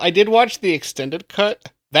 I did watch the extended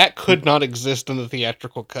cut. That could not exist in the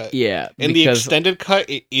theatrical cut. Yeah, In the because extended cut,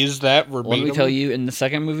 it is that verbatim. let me tell you, in the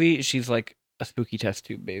second movie, she's like a spooky test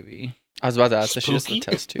tube baby. I was about to ask if she just Spooky? the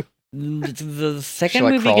test too. The second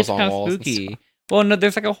like, movie crawls gets on kind of walls and spooky. Well, no,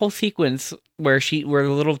 there's like a whole sequence where the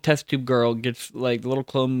little test tube girl gets like the little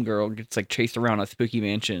clone girl gets like chased around a spooky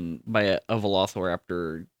mansion by a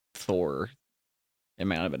velociraptor Thor. It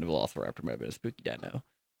might not have been a velociraptor, it might have been a spooky dino.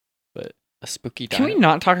 But A spooky can we dino.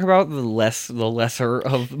 not talk about the lesser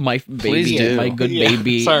of my Please baby, do. my good Yeah,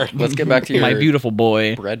 baby? sorry. Let's get back to my your beautiful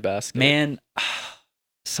boy. bread basket. Man,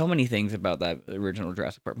 so many things about that original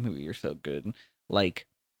Jurassic Park movie are so good. Like,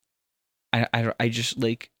 I just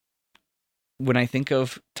like when I think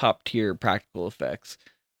of top tier practical effects,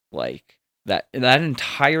 like that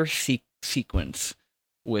entire sequence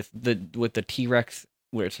with the T-Rex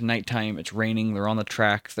where it's nighttime, it's raining, they're on the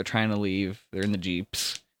tracks, they're trying to leave, they're in the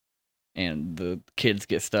Jeeps, and the kids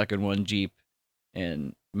get stuck in one Jeep,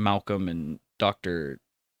 and Malcolm and Dr.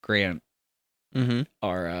 Grant Mm-hmm.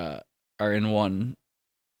 are in one,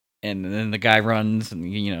 and then the guy runs, and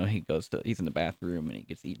he's in the bathroom and he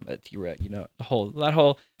gets eaten by a T-Rex. That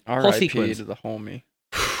whole R.I.P. sequence. to the homie.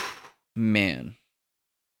 man,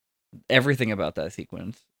 everything about that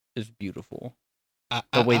sequence is beautiful. I-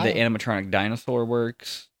 The way the I- animatronic dinosaur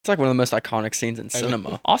works. It's like one of the most iconic scenes in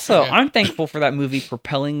cinema. Also, Yeah. I'm thankful for that movie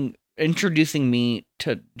introducing me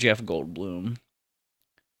to Jeff Goldblum.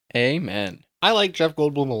 Amen. I like Jeff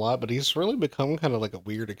Goldblum a lot, but he's really become kind of like a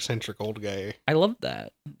weird, eccentric old guy. I love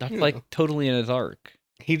that. That's Yeah. like totally in his arc.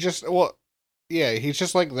 He's just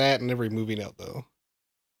like that in every movie now, though.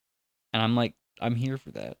 And I'm like, I'm here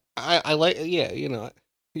for that. I like,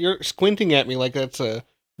 you're squinting at me like that's a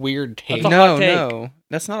weird take. That's a No, hot take. no,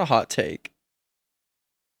 that's not a hot take.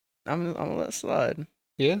 I'm gonna let it slide.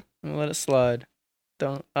 Yeah? I'm gonna let it slide.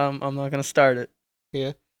 Don't. I'm not gonna start it.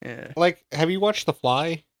 Yeah. Yeah. Like, have you watched The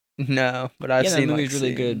Fly? No, but I've Yeah, that seen movie's like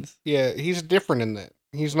really good. scenes. Yeah, he's different in that.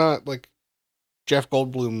 He's not like Jeff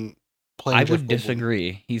Goldblum playing. I Jeff would Goldblum.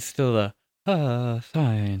 disagree. He's still a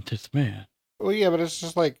scientist man. Well, yeah, but it's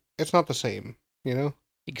just like it's not the same, you know.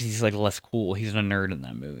 Because he's like less cool. He's a nerd in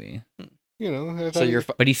that movie. You know. So you're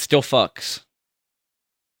But he still fucks.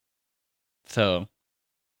 So,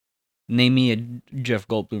 name me a Jeff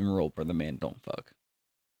Goldblum role where the man don't fuck.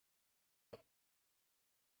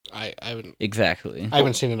 I haven't. Exactly. I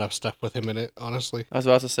haven't seen enough stuff with him in it, honestly. I was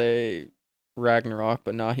about to say Ragnarok,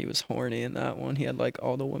 but nah, he was horny in that one. He had like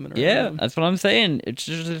all the women around Yeah, him. that's what I'm saying. It's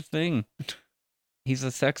just a thing. He's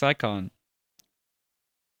a sex icon.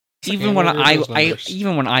 Even when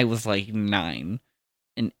even when I was like 9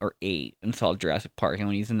 or 8 and saw Jurassic Park, and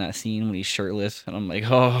when he's in that scene when he's shirtless, and I'm like,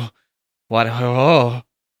 oh, what? Oh,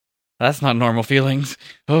 that's not normal feelings.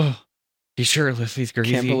 Oh, he's shirtless. He's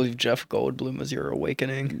crazy. Can't believe Jeff Goldblum was your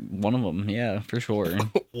awakening. One of them, yeah, for sure.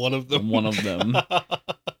 One of them. One of them.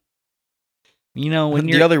 You know, when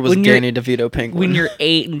The other was Danny DeVito Penguin. When you're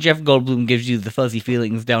 8 and Jeff Goldblum gives you the fuzzy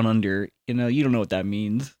feelings down under, you know, you don't know what that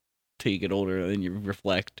means till you get older and then you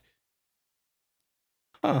reflect.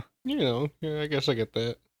 Huh. You know, yeah, I guess I get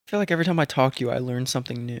that. I feel like every time I talk to you, I learn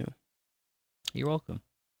something new. You're welcome.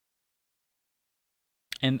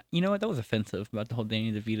 And you know what? That was offensive about the whole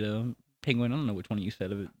Danny DeVito Penguin. I don't know which one you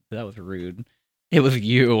said of it. But that was rude. It was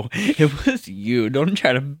you. It was you. Don't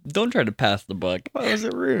try to pass the buck. Why was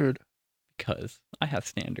it rude? Because I have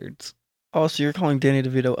standards. Oh, so you're calling Danny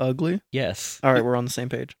DeVito ugly? Yes. All right, we're on the same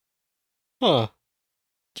page. Huh.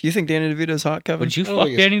 Do you think Danny DeVito's hot, Kevin? Would you Oh, fuck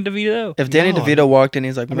yes. Danny DeVito? If Danny No, DeVito walked in,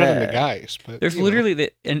 he's like, I'm not into "Meh." guys, but There's you know. literally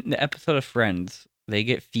in the episode of Friends, they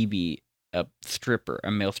get Phoebe a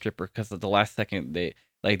male stripper, because at the last second they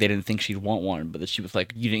didn't think she'd want one, but she was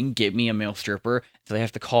like, "You didn't get me a male stripper," so they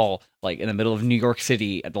have to call like in the middle of New York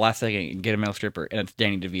City at the last second and get a male stripper, and it's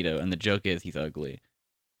Danny DeVito, and the joke is he's ugly.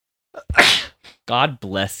 God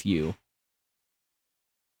bless you.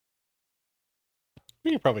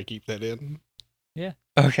 We could probably keep that in.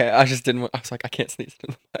 Okay, I just didn't want... I was like, I can't sneeze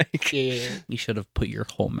into the mic. Yeah. You should have put your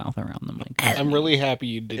whole mouth around the mic. I'm really happy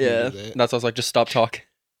you didn't Yeah, do that. that's why I was like, just stop talking.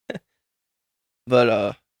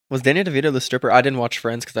 But, was Danny DeVito the stripper? I didn't watch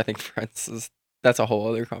Friends because I think Friends is... That's a whole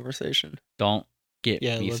other conversation. Don't get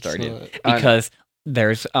Yeah, me let's started. not. Because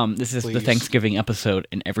there's this is the Please. Thanksgiving episode,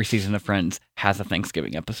 and every season of Friends has a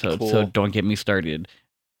Thanksgiving episode. So Cool. don't get me started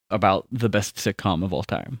about the best sitcom of all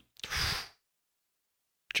time.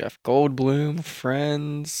 Jeff Goldblum,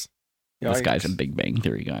 Friends. This guy's a Yikes. Big Bang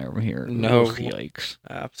Theory guy over here. No. Ugh, yikes.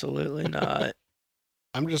 Absolutely not.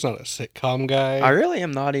 I'm just not a sitcom guy. I really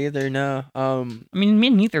am not either, no. I mean, me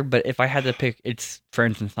neither, but if I had to pick, it's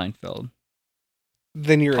Friends and Seinfeld.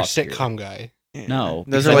 Then you're Top a tier. sitcom guy. Yeah. No.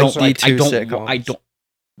 Those because are like the two I don't, sitcoms. I don't.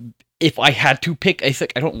 If I had to pick a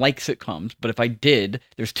I don't like sitcoms, but if I did,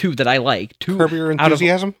 there's two that I like. Curb Your out of-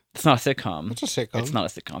 Enthusiasm? It's not a sitcom. It's a sitcom. It's not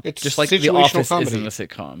a sitcom. It's just like The situational Office comedy. isn't a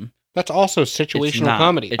sitcom. That's also It's situational not.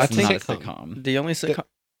 comedy. It's I think not a sitcom. sitcom. The only sitcom...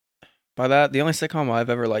 By that, the only sitcom I've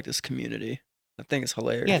ever liked is Community. I think it's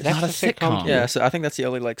hilarious. Yeah, It's that's not a a sitcom. sitcom. Yeah, so I think that's the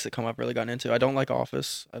only like sitcom I've really gotten into. I don't like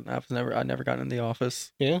Office. I never gotten into The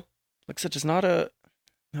Office. Yeah. Like such is not a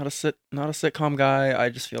sitcom guy. I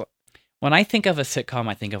just feel When I think of a sitcom,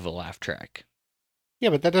 I think of a laugh track. Yeah,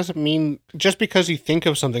 but that doesn't mean just because you think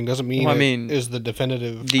of something doesn't mean Well, I it mean, is the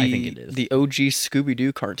definitive. the I think it is. the OG Scooby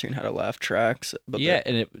Doo cartoon had a laugh track. But Yeah,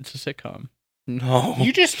 and it's a sitcom. no,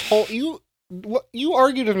 You just told you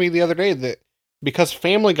argued with me the other day that because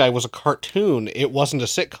Family Guy was a cartoon, it wasn't a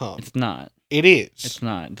sitcom. It's not. It is. It's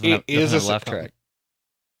not. It is doesn't a have laugh sitcom. track.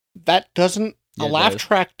 That doesn't. Yeah, a it laugh does.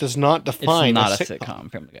 track does not It's define not a a sitcom.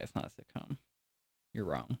 Family Guy is not a sitcom. You're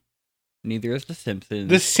wrong. Neither is The Simpsons.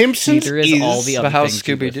 The Simpsons Neither is all the But other how's things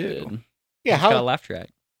you Scooby-Doo? listed. Yeah, It's got a how? laugh track.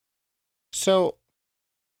 So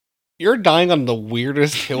you're dying on the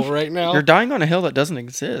weirdest hill right now. you're dying on a hill that doesn't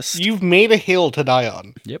exist. You've made a hill to die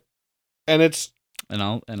on. Yep. And it's And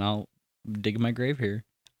I'll dig my grave here.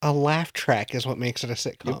 a laugh track is what makes it a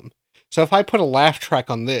sitcom. So if I put a laugh track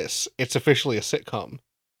on this, it's officially a sitcom.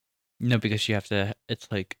 No, because you have to. It's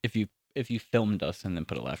like if you filmed us and then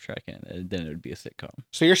put a laugh track in it, then it would be a sitcom.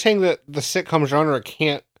 So you're saying that the sitcom genre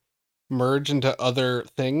can't merge into other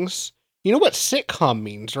things? You know what sitcom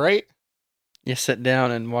means, right? You sit down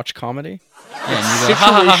and watch comedy. Yeah, and you go,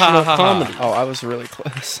 ha, ha, ha, ha, Situational ha, ha. comedy. Oh, I was really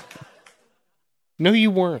close. No, you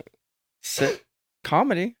weren't. Sit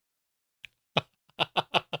comedy.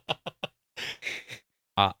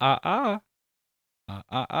 Ah ah ah ah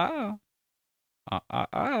ah ah ah ah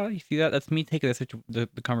ah. You see that? That's me taking the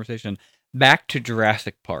conversation back to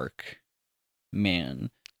Jurassic Park.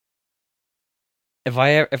 Man, if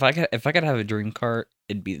I could have a dream car,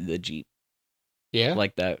 it'd be the Jeep, Yeah?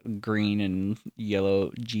 like that green and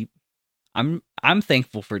yellow Jeep. I'm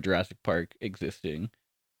thankful for Jurassic Park existing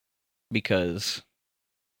because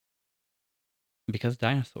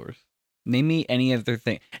dinosaurs. Name me any other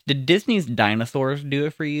thing. Did Disney's dinosaurs do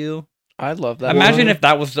it for you? I love that. Imagine one. if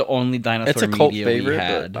that was the only dinosaur It's a cult media we favorite,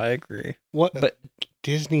 had. but I agree. What? But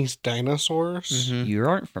Disney's dinosaurs? Mhm. you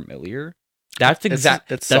aren't familiar. That's It's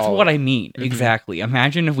that's solid. what I mean. Mhm. Exactly.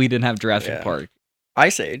 Imagine if we didn't have Jurassic Yeah. Park.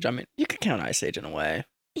 Ice Age. I mean, you could count Ice Age in a way.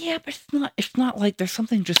 Yeah, but it's not like there's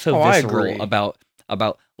something just so Oh, I visceral agree. about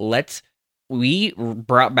we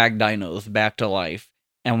brought back dinos back to life,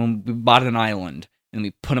 and when we bought an island and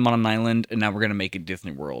we put them on an island, and now we're gonna make a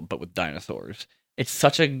Disney World but with dinosaurs. It's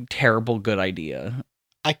such a terrible good idea.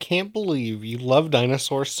 I can't believe you love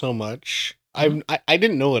dinosaurs so much. I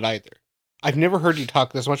didn't know it either. I've never heard you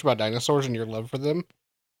talk this much about dinosaurs and your love for them,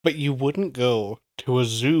 but you wouldn't go to a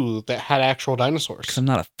zoo that had actual dinosaurs. 'Cause I'm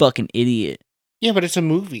not a fucking idiot. Yeah, but it's a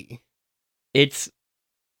movie. It's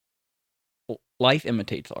life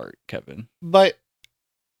imitates art, Kevin. But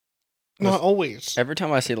not Listen, always. Every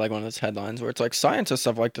time I see like one of those headlines where it's like scientists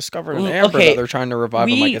have like discovered an Well, amber okay, that they're trying to revive,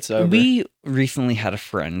 I'm like, it's over. We recently had a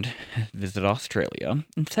friend visit Australia,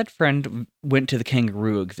 and said friend went to the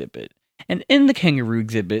kangaroo exhibit. And in the kangaroo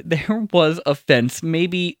exhibit, there was a fence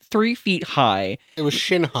maybe 3 feet high. It was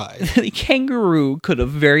shin high. The kangaroo could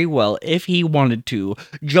have very well, if he wanted to,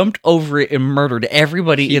 jumped over it and murdered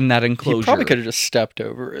everybody in that enclosure. He probably could have just stepped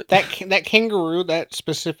over it. That kangaroo, that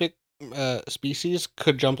specific species,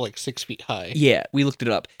 could jump like 6 feet high. Yeah, we looked it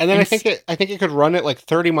up. And then And I think it could run at like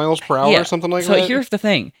 30 miles per hour Yeah, or something like so that. here's the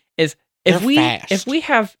thing: is if They're we fast.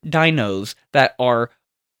 have dinos that are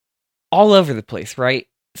all over the place, right?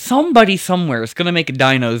 Somebody somewhere is gonna make a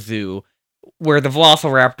dino zoo where the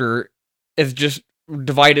Velociraptor is just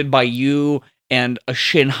divided by you and a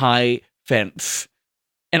shin high fence,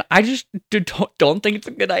 and I just don't think it's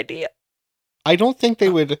a good idea. I don't think they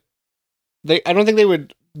would. I don't think they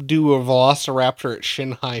would do a Velociraptor at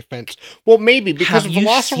shin high fence. Well, maybe because Have you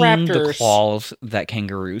seen the Velociraptors. claws that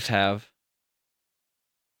kangaroos have?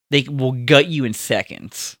 They will gut you in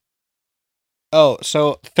seconds. Oh,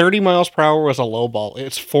 so 30 miles per hour was a low ball.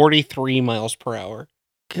 It's 43 miles per hour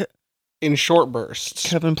Ke- in short bursts.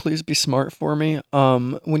 Kevin, please be smart for me.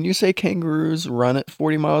 When you say kangaroos run at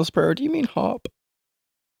 40 miles per hour, do you mean hop?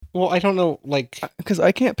 Well, I don't know. Like, Because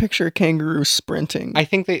I can't picture a kangaroo sprinting. I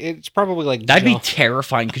think it's probably like That'd be jump.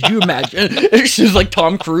 terrifying. Could you imagine? It's just like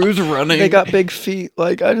Tom Cruise running. They got big feet.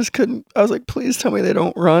 Like I just couldn't. I was like, please tell me they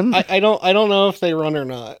don't run. I don't know if they run or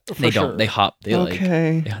not. For They sure. don't. They hop. They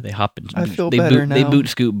okay. yeah, they hop and I feel they better boot, They now. boot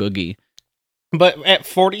scoot boogie. But at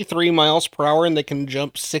 43 miles per hour, and they can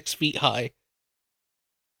jump 6 feet high.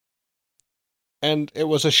 And it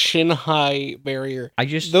was a shin high barrier.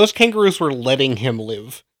 Those kangaroos were letting him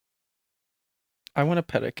live. I want to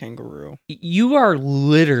pet a kangaroo. You are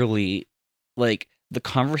literally like the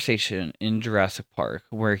conversation in Jurassic Park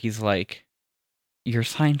where he's like, your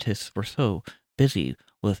scientists were so busy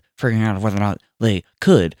with figuring out whether or not they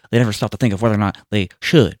could. They never stopped to think of whether or not they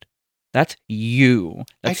should. That's you.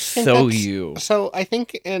 That's think so that's- you. So I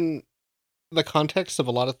think in the context of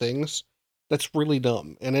a lot of things, that's really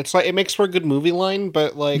dumb. And it's like, it makes for a good movie line,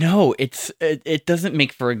 but like, No, it doesn't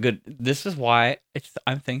make for a good. This is why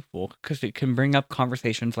I'm thankful because it can bring up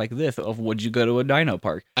conversations like this of would you go to a dino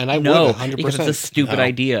park? and I No, would 100%. because it's a stupid No.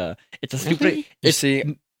 idea. It's a stupid. Really? You It's, see,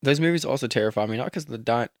 those movies also terrify me, not because the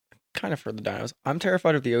kind of for the dinos. I'm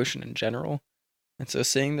terrified of the ocean in general, and so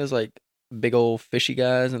seeing those like big old fishy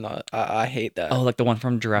guys, and I hate that. oh, like the one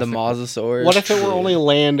from The Jurassic. mosasaurs. What if it were only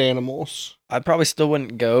land animals? I probably still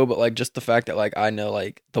wouldn't go, but like just the fact that like I know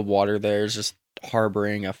like the water there is just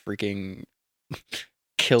harboring a freaking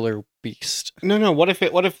killer beast. No. What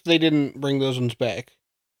if they didn't bring those ones back,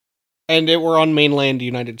 and it were on mainland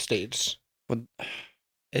United States?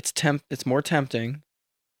 It's more tempting.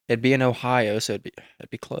 It'd be in Ohio, so it'd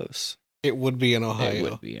be close. It would be in It Ohio.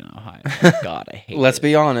 would be in Ohio. God, I hate. Let's it.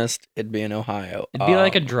 be honest, it'd be in Ohio. It'd be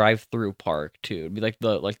like a drive-through park too. It'd be like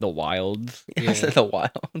the wilds. I said the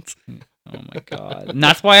wilds. Oh my god! And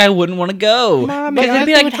that's why I wouldn't want to go. Mommy, Because it'd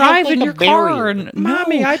be they like would have, drive like, in a your car barrier. and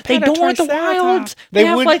Mommy, no, I they pet a don't want the triceratops. wilds. They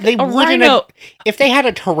have would- like they a wouldn't rhino. If they had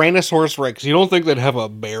a Tyrannosaurus Rex, you don't think they'd have a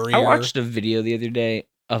barrier? I watched a video the other day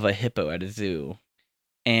of a hippo at a zoo,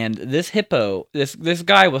 and this hippo, this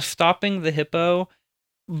guy was stopping the hippo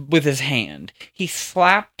with his hand. He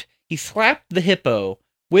slapped the hippo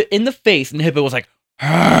in the face, and the hippo was like,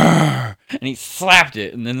 "Arr!" and he slapped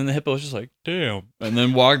it, and then the hippo was just like, damn, and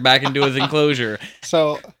then walked back into his enclosure.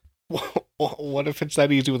 So, what if it's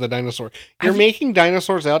that easy with a dinosaur? You're making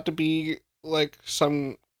dinosaurs out to be like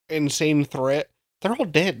some insane threat. They're all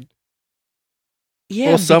dead. Yeah,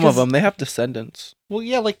 well, some of because them they have descendants. Well,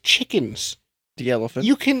 yeah, like chickens. The elephant.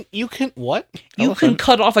 You can what? you can Elephant.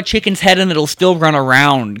 cut off a chicken's head and it'll still run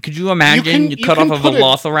around. Could you imagine you cut can off a put it-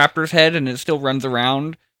 velociraptor's head and it still runs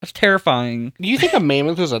around? That's terrifying. Do you think a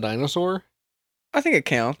mammoth is a dinosaur? I think it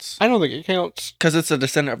counts I don't think it counts. because it's a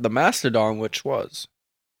descendant of the mastodon, which was.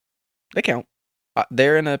 They count.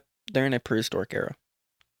 They're in a prehistoric era.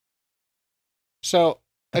 So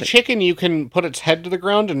I a think- chicken, you can put its head to the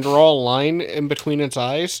ground and draw a line in between its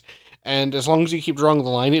eyes, and as long as you keep drawing the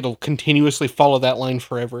line, it'll continuously follow that line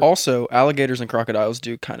forever. Also, alligators and crocodiles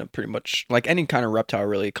do kind of pretty much like any kind of reptile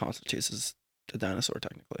really constitutes as a dinosaur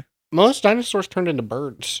technically. Most dinosaurs turned into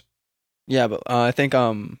birds. Yeah, but I think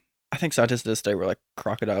scientists did say were like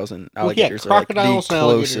crocodiles and Well, yeah, alligators are like the crocodiles and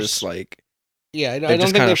alligators. closest like Yeah, I They've don't just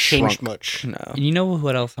think kinda they've changed shrunk. much. no. And you know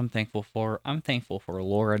what else I'm thankful for? I'm thankful for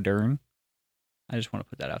Laura Dern. I just want to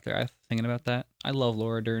put that out there. I was thinking about that. I love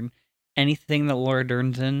Laura Dern. Anything that Laura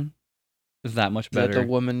Dern's in is that much Is that the better.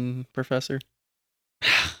 woman professor?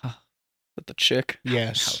 With the chick? How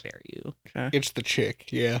Yes, dare you? Okay. it's the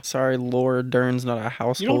chick. Yeah, Sorry, Laura Dern's not a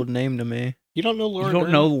household name to me. you don't know Laura. You don't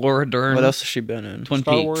Dern? know Laura Dern? What else has she been in? Twin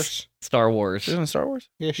Star Peaks. Wars? Star Wars. She's in Star Wars?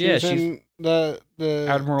 Yeah, Yeah, she's in the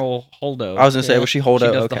Admiral Holdo. I was gonna say, Yeah. was she she Holdo?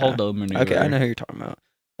 does Okay. the Holdo maneuver. Okay, I know who you're talking about.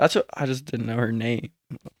 That's what I just didn't know her name.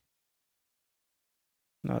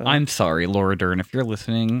 Not I'm sorry, Laura Dern, if you're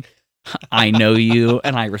listening. I know you,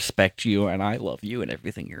 and I respect you, and I love you and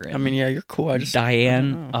everything you're in. I mean, yeah, you're cool. I just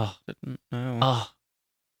Diane. I Oh, didn't know.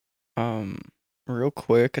 oh, Real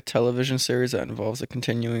quick, a television series that involves a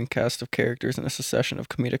continuing cast of characters and a succession of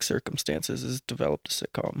comedic circumstances is developed a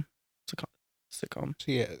sitcom. Sitcom.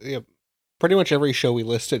 So yeah. Pretty much every show we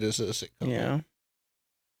listed is a sitcom. Yeah.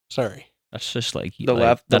 Sorry. that's just like The like,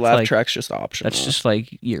 laugh that's like, track's just optional. That's just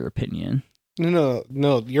like your opinion. No.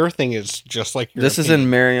 Your thing is just like your This is in opinion.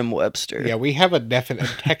 Merriam-Webster. Yeah, we have a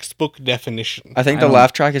textbook definition. I think I the don't-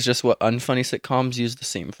 laugh track is just what unfunny sitcoms use to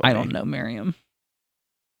seem funny. I don't know Miriam.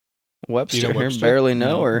 Webster, You know here, Webster? barely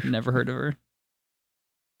know No, her. never heard of her.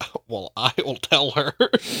 Well, I will tell her.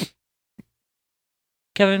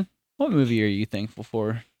 Kevin, what movie are you thankful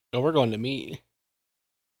for? No, we're going to me.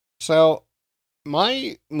 So,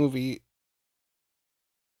 my movie.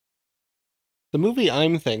 The movie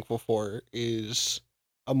I'm thankful for is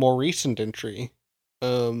a more recent entry.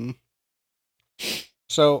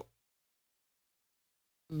 So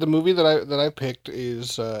the movie that I picked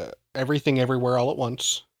is Everything Everywhere All at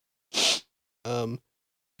Once.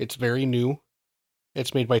 It's very new.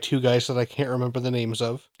 It's made by two guys that I can't remember the names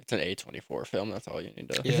of. It's an A24 film. That's all you need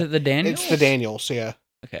to. Is Yeah. it the Daniels? It's the Daniels, yeah.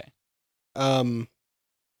 Okay.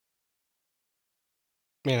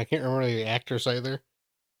 Man, I can't remember the actors either.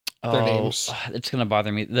 Their names. It's gonna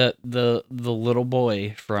bother me. The little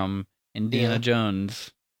boy from Indiana Yeah.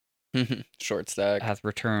 Jones Short stack. has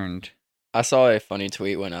returned. I saw a funny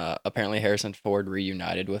tweet when apparently Harrison Ford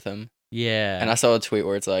reunited with him. Yeah. And I saw a tweet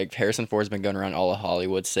where it's like Harrison Ford's been going around all of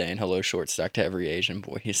Hollywood saying hello short stack to every Asian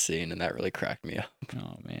boy he's seen, and that really cracked me up.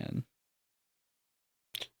 Oh man.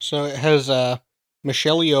 So it has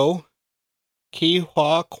Michelle Yeoh, Ki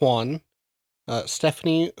Hua Kwan,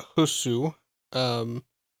 Stephanie Husu.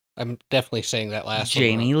 I'm definitely saying that last one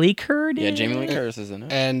Jamie wrong. Lee Curtis. Yeah, Jamie Lee Curtis is in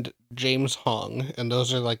it. And James Hong, and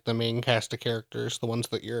those are like the main cast of characters, the ones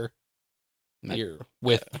that you're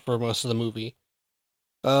with for most of the movie.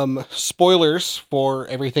 Spoilers for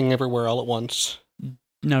Everything Everywhere All at Once.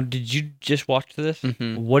 Now, did you just watch this?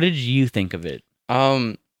 Mhm. What did you think of it?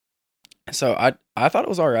 So I thought it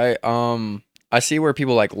was all right. I see where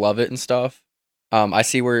people like love it and stuff. I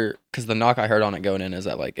see where, because the knock I heard on it going in is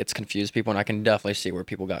that like it's confused people, and I can definitely see where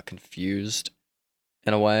people got confused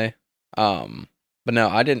in a way. But no,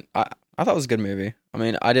 I didn't. I thought it was a good movie. I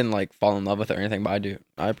mean, I didn't like fall in love with it or anything, but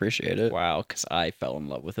I appreciate it. Wow, because I fell in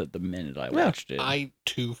love with it the minute I Yeah, watched it. I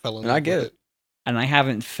too fell in And love I get with it. And I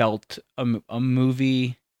haven't felt a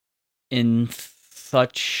movie in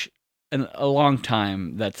such a long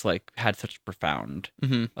time that's like had such a profound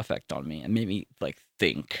Mm-hmm. effect on me and made me like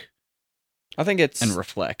think I think it's and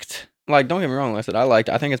reflect. like, don't get me wrong, like I said,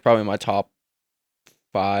 I think it's probably my top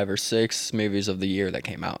 5 or 6 movies of the year that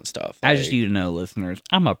came out and stuff. As Like, you know, listeners,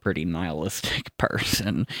 I'm a pretty nihilistic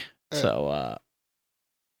person, so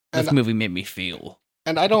this and- movie made me feel.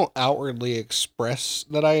 And I don't outwardly express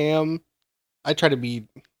that I am. I try to be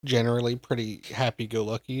generally pretty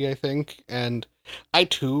happy-go-lucky, I think. And I,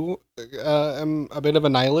 too, am a bit of a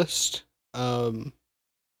nihilist.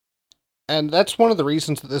 And that's one of the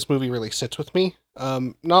reasons that this movie really sits with me.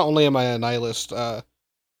 Not only am I a nihilist, I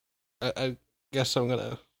guess I'm going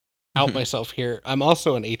to out myself here. I'm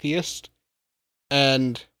also an atheist.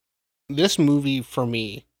 And this movie, for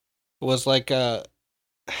me, was like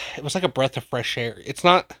it was like a breath of fresh air. It's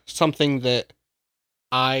not something that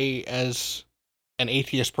I, as an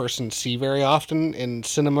atheist person, see very often in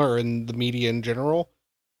cinema or in the media in general.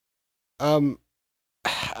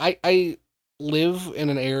 I live in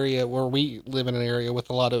an area where we live in an area with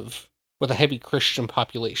with a heavy Christian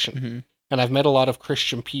population, Mm-hmm. and I've met a lot of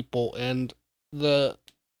Christian people, and the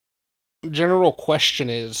general question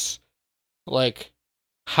is like,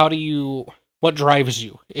 what drives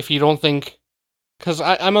you if you don't think? Because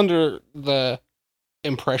I'm under the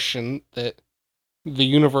impression that the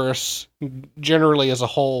universe, generally as a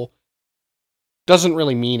whole, doesn't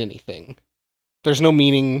really mean anything. There's no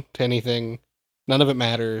meaning to anything. None of it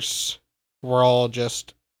matters. We're all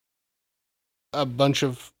just a bunch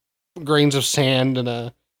of grains of sand in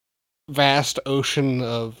a vast ocean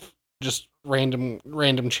of just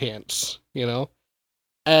random chance, you know?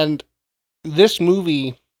 And this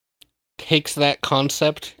movie takes that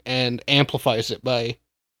concept and amplifies it by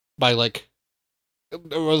like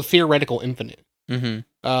a theoretical infinite.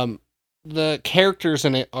 Mm-hmm. The characters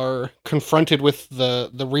in it are confronted with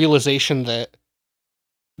the realization that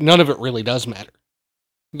none of it really does matter.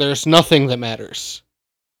 There's nothing that matters.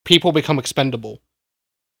 People become expendable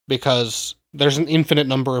because there's an infinite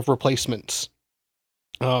number of replacements.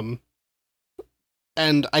 And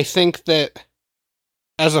I think that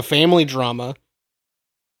as a family drama,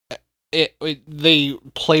 they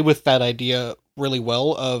play with that idea really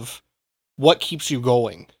well of what keeps you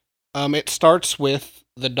going. It starts with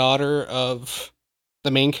the daughter of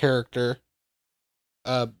the main character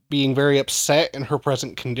being very upset in her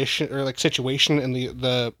present condition or like situation in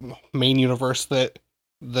the main universe that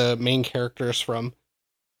the main character is from.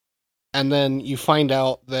 And then you find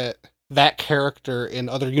out that that character in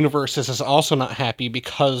other universes is also not happy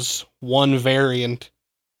because one variant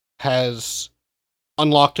has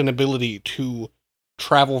unlocked an ability to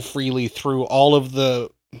travel freely through all of the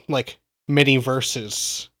like many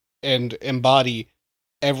verses and embody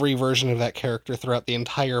every version of that character throughout the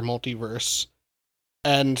entire multiverse.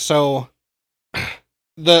 And so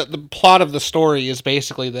the plot of the story is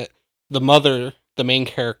basically that the mother, the main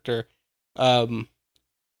character,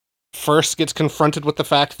 first gets confronted with the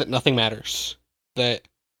fact that nothing matters. That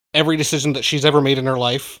every decision that she's ever made in her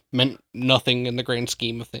life meant nothing in the grand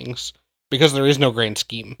scheme of things. Because there is no grand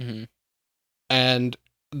scheme. Mm-hmm. And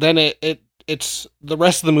then it's the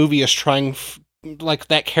rest of the movie is trying, like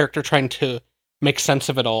that character trying to make sense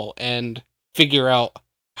of it all and figure out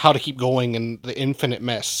how to keep going in the infinite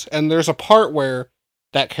mess. And there's a part where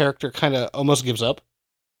that character kind of almost gives up,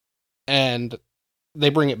 and they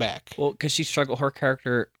bring it back. Well, because her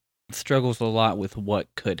character struggles a lot with what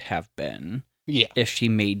could have been. Yeah. If she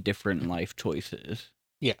made different life choices.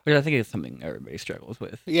 Yeah. Which I think is something everybody struggles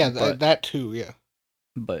with. Yeah, that too, yeah.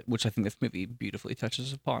 But which I think this movie beautifully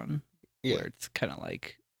touches upon. Yeah. Where it's kind of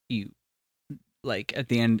like you, like at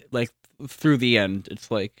the end, like through the end,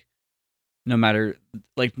 it's like no matter,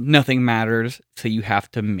 like nothing matters, so you have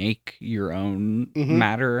to make your own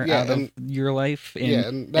matter out of your life.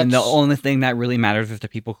 And the only thing that really matters is the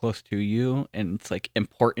people close to you, and it's like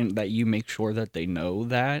important that you make sure that they know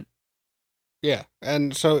that. Yeah,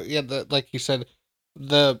 and so like you said,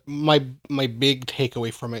 my big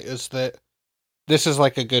takeaway from it is that this is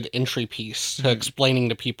like a good entry piece to explaining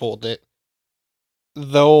to people that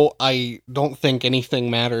though I don't think anything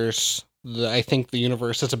matters, I think the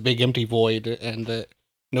universe is a big empty void, and that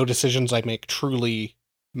no decisions I make truly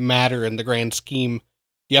matter in the grand scheme.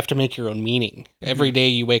 You have to make your own meaning. Every day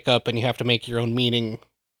you wake up and you have to make your own meaning,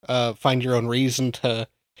 find your own reason to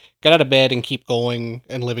get out of bed and keep going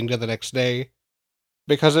and living to the next day.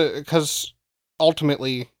 Because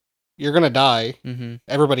ultimately, you're going to die. Mm-hmm.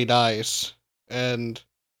 Everybody dies. And,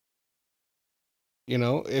 you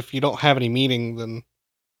know, if you don't have any meaning, then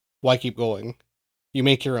why keep going? You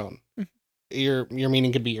make your own. Your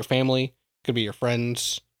meaning could be your family, could be your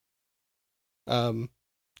friends.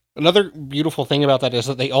 Another beautiful thing about that is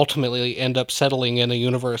that they ultimately end up settling in a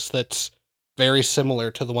universe that's very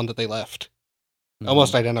similar to the one that they left.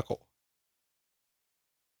 Almost identical.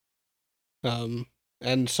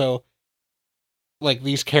 And so, like,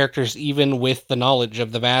 these characters, even with the knowledge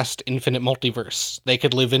of the vast infinite multiverse, they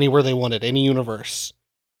could live anywhere they wanted, any universe.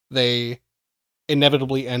 They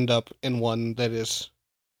inevitably end up in one that is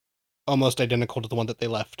almost identical to the one that they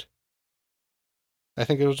left. I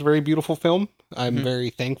think it was a very beautiful film. I'm very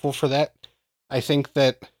thankful for that. I think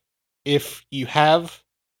that if you have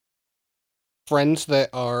friends that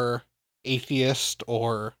are atheist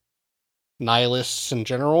or nihilists in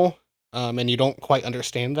general, and you don't quite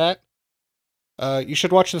understand that, you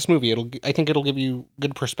should watch this movie. I think it'll give you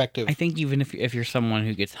good perspective. I think even if you're someone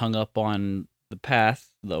who gets hung up on the past,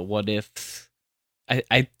 the what ifs,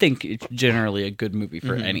 I think it's generally a good movie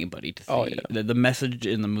for Mhm. anybody to see. Oh, yeah. The message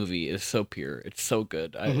in the movie is so pure. It's so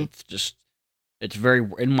good. Mhm. It's very,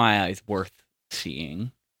 in my eyes, worth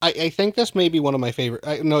seeing. I think this may be one of my favorite.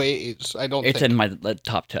 It's. I don't. It's think. in my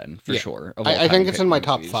top 10 for Yeah. sure. Of I think it's in my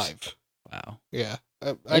movies. top 5. Wow. Yeah.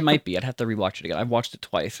 It might be. I'd have to rewatch it again. I've watched it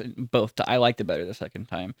twice, and I liked it better the second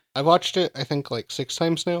time. I watched it, I think, like 6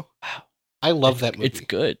 times now. Wow. I love that movie. It's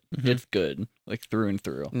good. Mhm. It's good, like through and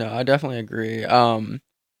through. No, I definitely agree.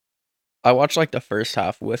 I watched like the first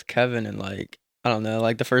half with Kevin, and like I don't know,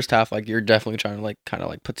 like the first half, like you're definitely trying to like kind of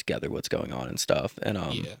like put together what's going on and stuff. And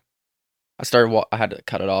Yeah. I had to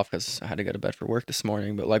cut it off because I had to go to bed for work this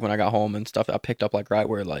morning. But like when I got home and stuff, I picked up like right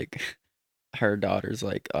where like her daughter's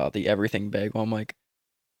like the everything bagel. I'm like,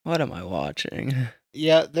 what am I watching?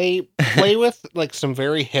 Yeah, they play with like some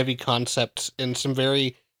very heavy concepts in some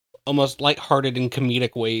very almost lighthearted and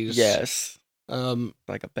comedic ways. Yes, Um.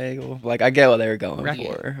 like a bagel. Like I get what they were going Rac-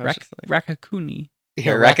 for. I was just like, Rakakuni. Yeah,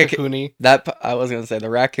 Yeah, Raccacoonie. I was gonna say the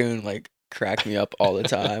raccoon like cracked me up all the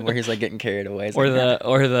time where he's like getting carried away. It's Or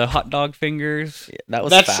like, the hot dog fingers. yeah, that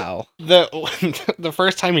was That's- foul. The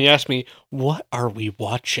first time he asked me, "What are we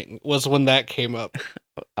watching?" was when that came up.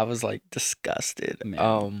 I was like disgusted. Man,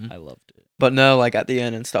 I loved it. But no, like at the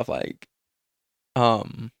end and stuff like,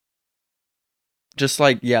 just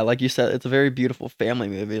like yeah, like you said, it's a very beautiful family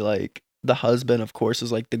movie. Like the husband, of course,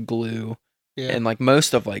 is like the glue, Yeah. and like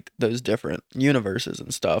most of like those different universes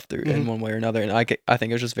and stuff through in Mhm. one way or another. And I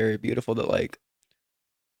think it's just very beautiful that like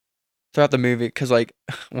throughout the movie, because like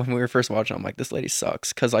when we were first watching, I'm like, this lady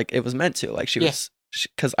sucks, because like it was meant to, like she Yeah. was,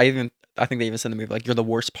 because I think they even said in the movie like you're the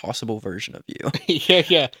worst possible version of you.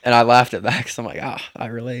 yeah. And I laughed at that because I'm like, I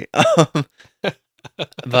relate.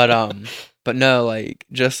 But no, like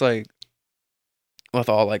just like with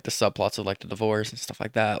all like the subplots of like the divorce and stuff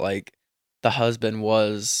like that, like the husband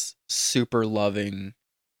was super loving,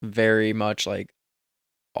 very much like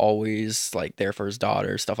always like there for his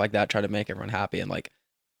daughter, stuff like that, try to make everyone happy, and like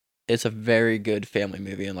it's a very good family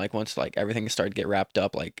movie. And like once like everything started to get wrapped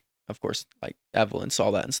up, like of course like Evelyn saw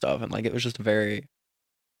that and stuff, and like it was just very,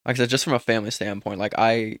 like I said, just from a family standpoint, like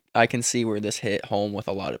I can see where this hit home with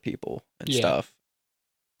a lot of people and Yeah. stuff,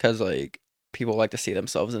 because like people like to see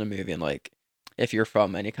themselves in a movie, and like if you're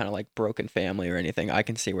from any kind of like broken family or anything, I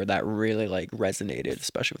can see where that really like resonated,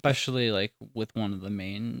 Especially like with one of the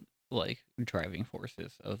main like driving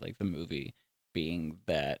forces of like the movie being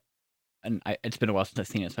that, and it's been a while since I've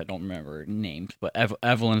seen it, so I don't remember names, but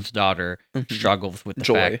Evelyn's daughter Mhm. struggles with the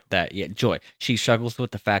Joy. fact that Joy. She struggles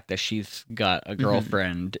with the fact that she's got a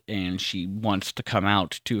girlfriend and she wants to come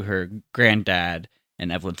out to her granddad,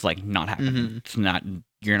 and Evelyn's like, not happening. Mhm. It's not.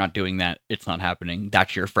 You're not doing that. It's not happening.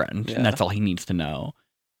 That's your friend, Yeah. and that's all he needs to know.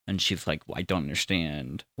 And she's like, well, I don't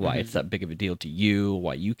understand why it's that big of a deal to you,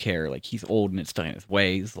 why you care. Like, he's old and it's stuck in his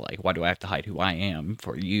ways. Like, why do I have to hide who I am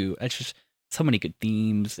for you? It's just so many good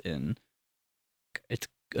themes, and it's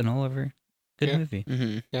an all over good Yeah. movie.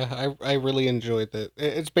 Mm-hmm. Yeah, I really enjoyed that.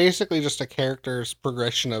 It's basically just a character's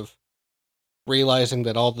progression of realizing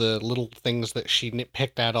that all the little things that she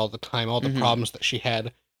nitpicked at all the time, all the Mhm. problems that she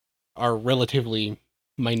had, are relatively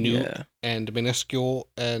minute Yeah. and minuscule,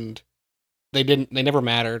 and they never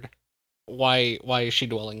mattered. Why is she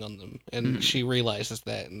dwelling on them? And Mhm. she realizes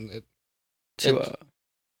that, and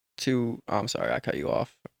I'm sorry, I cut you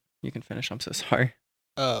off. You can finish. I'm so sorry.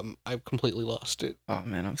 I've completely lost it. Oh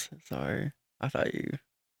man, I'm so sorry. I thought you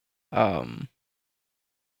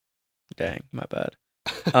dang, my bad.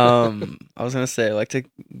 I was gonna say, like, to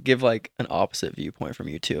give like an opposite viewpoint from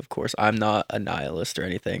you too, of course. I'm not a nihilist or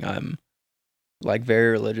anything. I'm like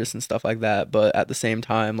very religious and stuff like that, but at the same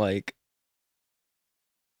time, like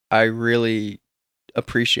I really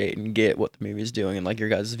appreciate and get what the movie's doing and like your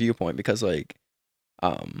guys' viewpoint, because like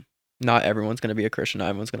not everyone's gonna be a Christian, not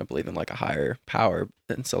everyone's gonna believe in like a higher power.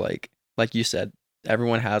 And so like you said,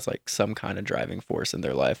 everyone has like some kind of driving force in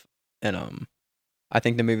their life. And I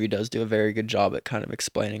think the movie does do a very good job at kind of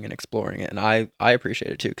explaining and exploring it. And I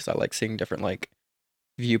appreciate it too, because I like seeing different like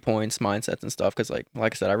viewpoints, mindsets and stuff. Because like I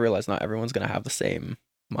said, I realize not everyone's gonna have the same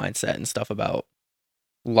mindset and stuff about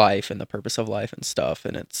life and the purpose of life and stuff.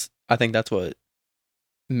 And I think that's what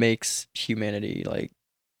makes humanity like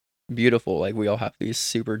beautiful. Like we all have these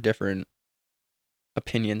super different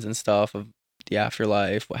opinions and stuff of the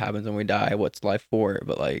afterlife, what happens when we die, what's life for,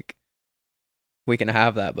 but like we can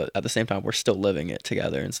have that, but at the same time we're still living it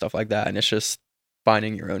together and stuff like that. And it's just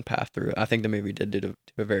finding your own path through it. I think the movie did do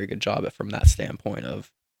a very good job at from that standpoint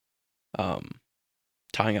of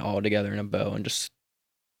tying it all together in a bow and just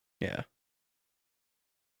yeah.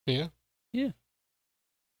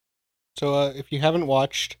 So if you haven't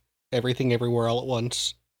watched Everything Everywhere All at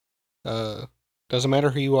Once, Doesn't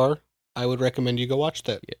matter who you are. I would recommend you go watch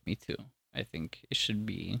that. Yeah, me too. I think it should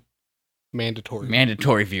be Mandatory.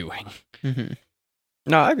 mandatory viewing. Mm-hmm.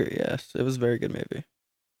 No, I agree. Yes, it was a very good movie.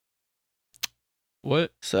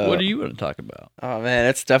 What do you want to talk about? Oh man,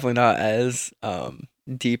 it's definitely not as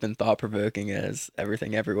deep and thought provoking as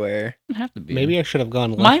Everything Everywhere. It doesn't have to be. Maybe I should have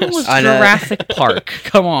gone last. Mine was I know. Jurassic Park.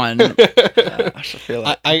 Come on. I should feel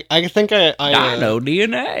like I think I Dino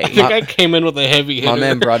DNA. I think I came in with a heavy hitter. my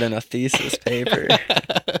man brought in a thesis paper.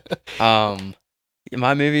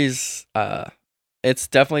 My movies, it's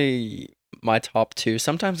definitely my top 2.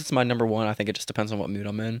 Sometimes it's my number 1. I think it just depends on what mood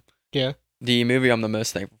I'm in. Yeah. The movie I'm the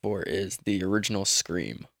most thankful for is the original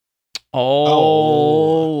Scream.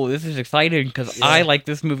 Oh, this is exciting because Yeah. I like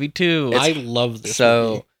this movie too. I love this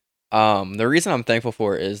movie. The reason I'm thankful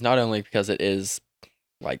for it is not only because it is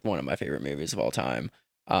like one of my favorite movies of all time.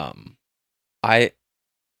 I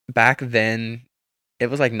back then it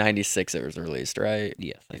was like 96 it was released, right?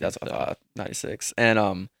 Yes, I Like, that's think what I so. thought. 96.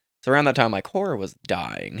 And so around that time like horror was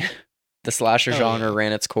dying. The slasher genre yeah.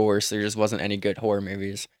 ran its course. There just wasn't any good horror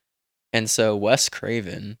movies. And so Wes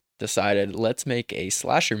Craven decided, let's make a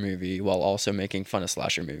slasher movie while also making fun of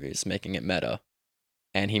slasher movies, making it meta.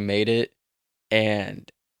 And he made it,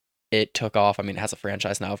 and it took off. I mean, it has a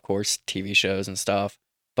franchise now, of course, TV shows and stuff.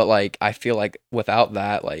 But, like, I feel like without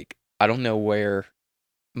that, like, I don't know where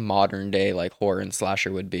modern day, like, horror and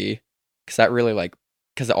slasher would be. Because that really, like,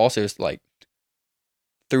 because it also is, like,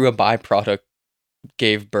 through a byproduct,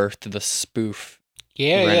 gave birth to the spoof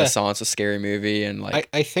Yeah, renaissance of scary movie. And, like,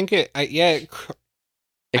 I think it I think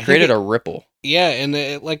created it- a ripple. yeah, and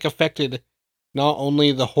it like affected not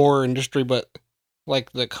only the horror industry but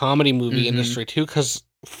like the comedy movie Mhm. industry too, because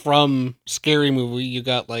from scary movie you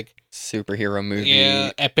got like Superhero movie.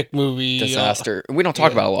 epic movie Disaster. We don't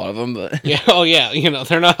talk yeah. about a lot of them, but yeah, oh yeah,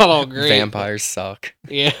 they're not all great. vampires suck.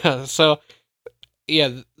 Yeah, so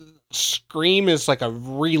yeah, Scream is like a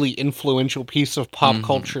really influential piece of pop Mhm.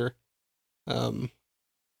 culture.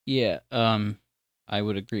 Yeah, I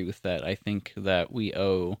would agree with that. I think that we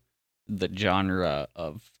owe the genre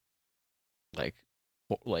of like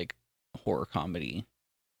horror comedy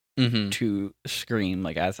Mm-hmm. to Scream,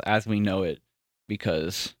 like as we know it,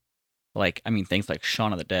 because like I mean things like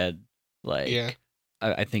Shaun of the Dead, like Yeah.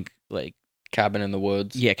 I think like Cabin in the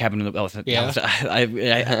Woods. yeah, Cabin in the Woods. Yeah.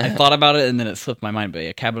 I thought about it and then it slipped my mind, but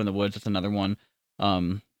yeah, Cabin in the Woods is another one.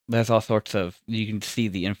 There's all sorts of you can see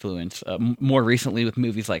the influence more recently with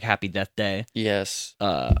movies like Happy Death Day. Yes.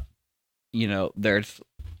 There's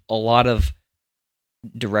a lot of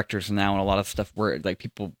directors now and a lot of stuff where like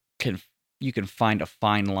you can find a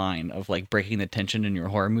fine line of like breaking the tension in your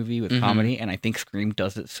horror movie with Mhm. comedy, and I think Scream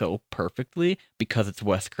does it so perfectly because it's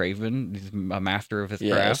Wes Craven. He's a master of his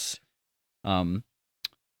craft. Yes.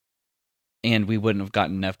 And we wouldn't have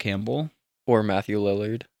gotten Nev Campbell. Or Matthew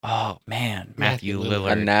Lillard. Oh man, Matthew Matthew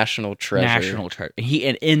Lillard, A national treasure. national treasure.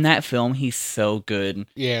 And in that film, he's so good,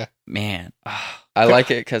 Yeah. man. I like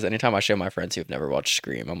it because anytime I show my friends who've never watched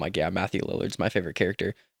Scream, I'm like, yeah, Matthew Lillard's my favorite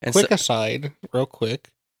character. And Quick aside, real quick.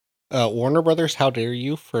 Warner Brothers, how dare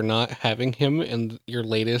you for not having him in your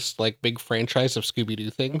latest like big franchise of Scooby-Doo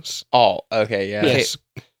things? okay, yeah. Yes.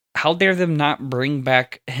 How dare them not bring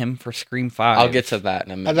back him for Scream 5? I'll get to that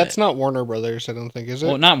in a minute. That's not Warner Brothers, I don't think, is it?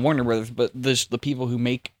 Well, not Warner Brothers, but the people who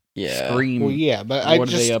make Yeah. Scream. Well, yeah, but what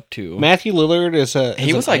are they up to? Matthew Lillard is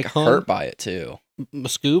He was an like icon. hurt by it too.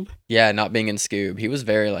 Scoob. Yeah, not being in Scoob. He was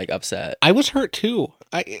very like upset. I was hurt too.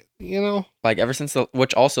 Like ever since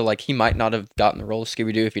which also like he might not have gotten the role of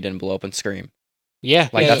Scooby Doo if he didn't blow up and Scream. Yeah,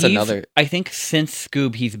 Like, yeah, that's He's- another- I think since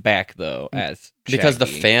Scoob, he's back though as Because the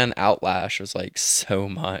Shaggy. fan outlash was like so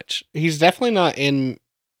much. he's definitely not in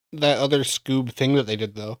that other Scoob thing that they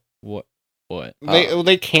did though. What?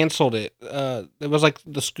 They canceled it. It was like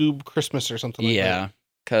the Scoob Christmas or something like Yeah. that.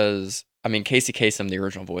 Because I mean, Casey Kasem, the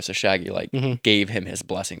original voice of Shaggy, like Mhm. gave him his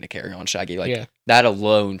blessing to carry on Shaggy. Like Yeah. that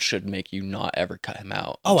alone should make you not ever cut him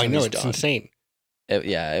out. Oh, I until know, he's it's done. insane.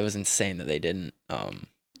 It was insane that they didn't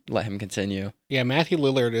let him continue. Yeah, Matthew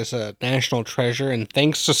Lillard is a national treasure, and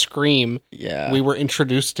thanks to Scream, Yeah, we were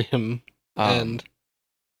introduced to him. And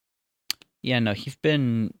Yeah, no, he's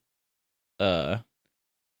been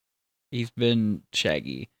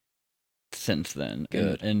Shaggy since then.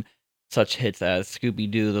 Good. And such hits as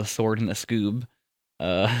Scooby-Doo, The Sword and the Scoob,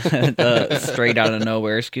 Straight Out of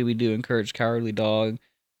Nowhere, Scooby-Doo and Courage Cowardly Dog,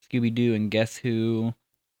 Scooby-Doo and Guess Who.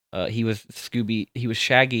 He was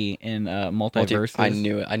Shaggy in Multiverses. I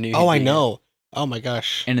knew it. I knew. I he'd be- know. Oh my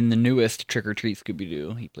gosh. And in the newest Trick or Treat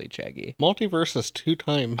Scooby-Doo, he played Shaggy. Multiverses 2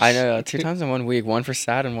 times. I know 2 times in 1 week, one for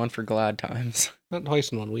sad and one for glad times. Not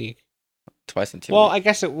twice in 1 week. twice in 2 Well, weeks. I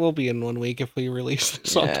guess it will be in 1 week if we release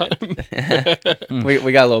this on Yeah. time.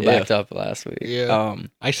 we got a little Yeah. backed up last week. Yeah.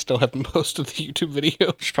 I still haven't posted the YouTube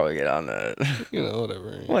video. Should probably get on that.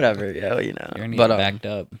 Whatever. Whatever, yeah, well, you know. You're gonna But get backed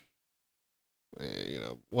up.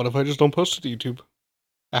 What if I just don't post it to YouTube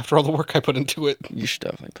after all the work I put into it? you should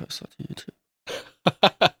definitely post that to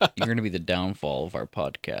YouTube. You're gonna be the downfall of our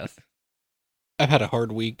podcast. I've had a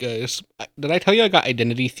hard week, guys. Did I tell you I got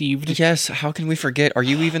identity thieved? Yes, how can we forget? Are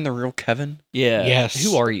you even the real Kevin? Yeah. Yes.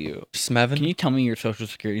 Who are you? Smevin? Can you tell me your social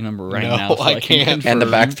security number right No, now? I can't. And the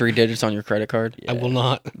back confirm? 3 digits on your credit card? I will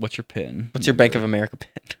not. What's your PIN? What's your Bank of America pin?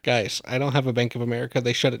 Guys, I don't have a Bank of America.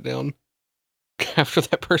 They shut it down after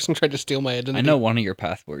that person tried to steal my identity. I know one of your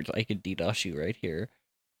passwords. I could DDoS you right here.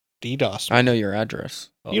 DDoS. I know your address.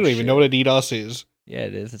 Oh, You don't even know what a DDoS is. Yeah,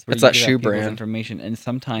 it is. It's It's where that you give shoe out people's brand. information, and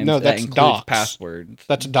sometimes No, that that's includes docs. passwords.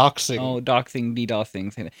 That's doxing. Oh, doxing,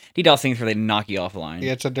 DDoSing. DDoSing is where they knock you offline.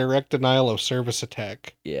 Yeah, it's a direct denial of service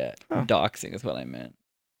attack. Yeah, Huh. doxing is what I meant.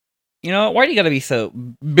 You know, why do you gotta be so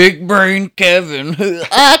big brain, Kevin?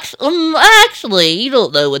 Actually, you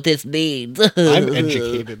don't know what this means. I'm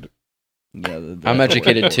educated. Yeah, I'm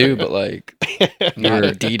educated too, but like not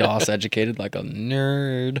You're, DDoS educated like a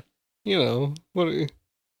nerd. what?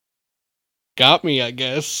 Got me, I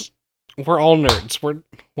guess. We're all nerds. We're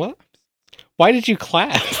what? Why did you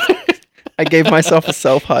clap? I gave myself a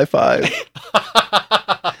self high five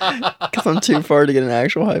because I'm too far to get an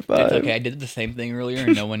actual high five. It's okay. I did the same thing earlier,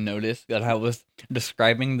 and no one noticed that I was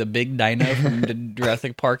describing the big dino from the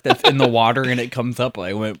Jurassic Park that's in the water, and it comes up.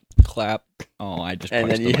 I went clap. Oh, I just And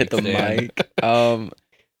punched then you hit the stand. mic.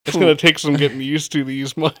 It's gonna take some getting used to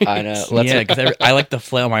these mics. I know. Let's Yeah, because I like to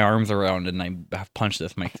flail my arms around, and I have punched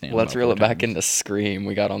this mic stand. let's about reel 4 it back times. into Scream.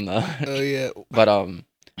 We got on the Oh yeah.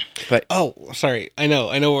 but Oh, sorry. I know.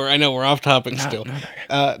 We're off topic No, still.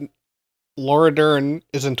 no. Laura Dern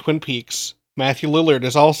is in Twin Peaks. Matthew Lillard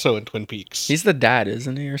is also in Twin Peaks. He's the dad,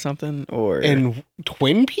 isn't he, or something? Or in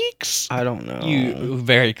Twin Peaks. I don't know. You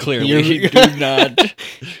very clearly You're- do not.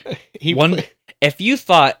 He One, pla- if you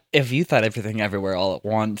thought everything everywhere all at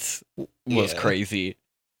once was Yeah. crazy,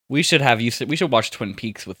 we should have you. We should watch Twin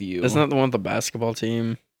Peaks with you. Isn't that the one with the basketball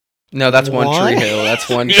team? No, that's One What? Tree Hill. That's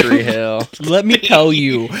One Tree Hill. Let me tell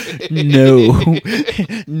you, no,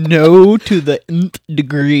 no to the nth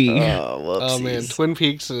degree. Oh man, Twin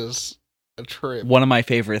Peaks is a trip. One of my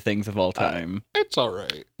favorite things of all time. It's all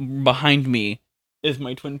right. Behind me is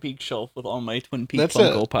my Twin Peaks shelf with all my Twin Peaks That's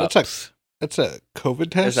Funko a- Pops. that's That's a COVID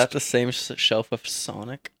test. Is that the same shelf of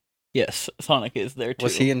Sonic? Yes, Sonic is there too.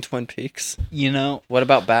 Was he in Twin Peaks? You know, What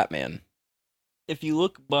about Batman? if you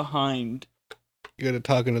look behind You gotta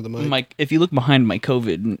talk into the mic. if you look behind my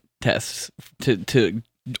COVID tests to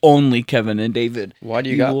only Kevin and David, Why do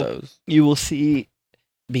you You got will- those? you will see,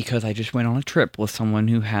 because I just went on a trip with someone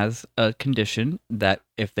who has a condition that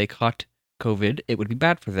if they caught COVID, it would be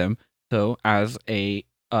bad for them. So as a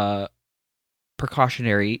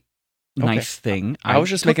precautionary nice thing, I was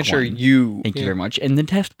just took making sure one. you. Thank you Yeah. very much. And the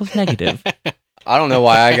test was negative. I don't know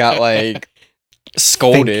why I got like Thank you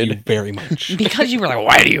scolded. very much. Because you were like,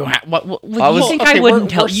 why do you have? What I you was- think okay, I wouldn't we're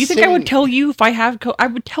tell? You think I would sitting- tell you if I have? I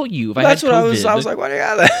would tell you if I That's had what I COVID. was. I was like, why do you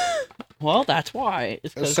got that? well, that's why.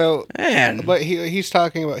 It's 'cause- So, Man, but he's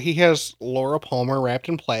talking about he has Laura Palmer wrapped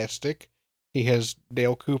in plastic. He has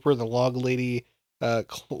Dale Cooper, the log lady,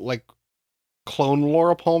 clone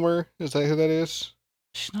Laura Palmer. Is that who that is?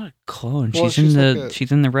 she's not a clone. Well, she's in she's the like a-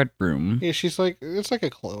 she's in the red room. Yeah, she's like it's like a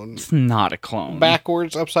clone. It's not a clone.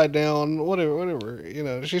 Backwards, upside down, whatever. You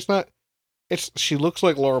know, she's not. She looks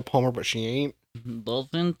like Laura Palmer, but she ain't.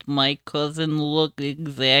 Doesn't my cousin look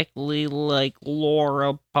exactly like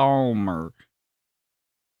Laura Palmer?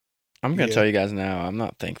 I'm gonna Yeah. tell you guys now. I'm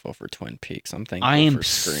not thankful for Twin Peaks. I'm thankful I am for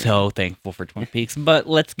Scream. so thankful for Twin Peaks, but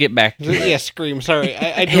let's get back to it. Yeah, Scream. Sorry,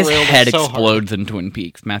 I His derailed head it so explodes in Twin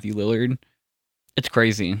Peaks. Matthew Lillard. It's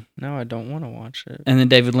crazy. No, I don't want to watch it. And then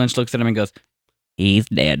David Lynch looks at him and goes, "He's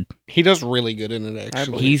dead." hard. He does really good in it.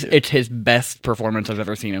 Actually, believe It's his best performance I've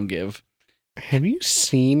ever seen him give. Have you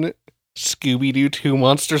seen Scooby Doo 2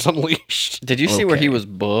 Monsters Unleashed? Did you see where he Okay. was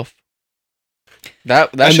buff? That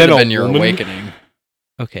And should then have a been your woman? awakening.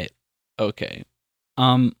 Okay.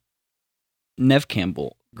 Nev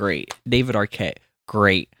Campbell, great. David Arquette,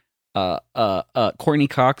 great. Courtney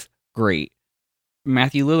Cox, great.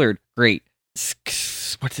 Matthew Lillard, great.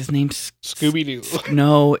 What's his name? Scooby Doo.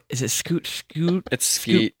 No, is it Scoot? It's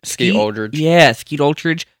Scoot- Skeet Aldridge. Yeah, Skeet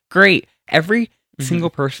Ultridge, great. Every Mhm. single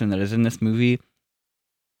person that is in this movie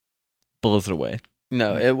blows it away.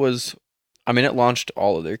 No, it was. I mean, it launched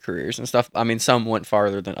all of their careers and stuff. I mean, some went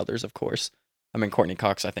farther than others, of course. I mean, Courtney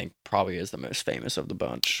Cox, I think, probably is the most famous of the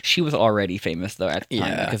bunch. She was already famous though at the time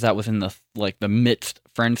Yeah. because that was in the midst.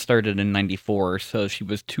 Friends started in '94, so she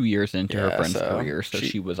was 2 years into her Yeah, Friends so career. So she-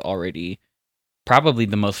 she was already probably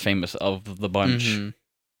the most famous of the bunch Mhm.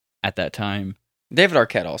 at that time. David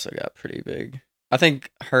Arquette also got pretty big. I think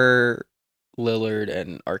her, Lillard,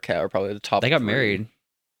 and Arquette are probably the top. They got 3. married.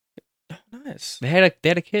 Oh, nice. They had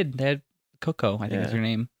a kid. They had Coco, I think is Yeah. her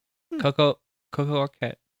name. Hmm. Coco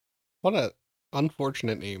Arquette. What a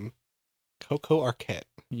unfortunate name. Coco Arquette.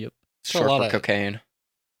 Yep. Short lot for of- cocaine.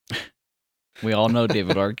 We all know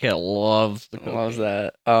David Arquette loves the Loves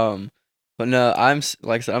cocaine. that. But no,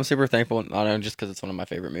 like I said, I'm super thankful, not only just because it's one of my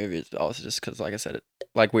favorite movies, but also just because, like I said,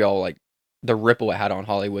 like we all like the ripple it had on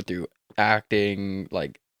Hollywood through acting,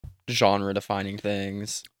 like genre defining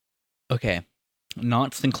things. Okay,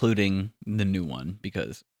 not including the new one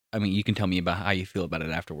because I mean you can tell me about how you feel about it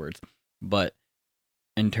afterwards. But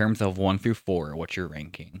in terms of 1 through 4, what's your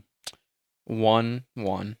ranking? 1,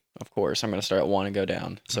 of course. I'm gonna start at 1 and go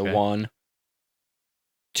down. So Okay. 1,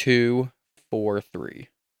 2, 4, 3.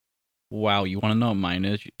 Wow, you want to know what mine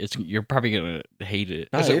is? You're probably gonna hate it.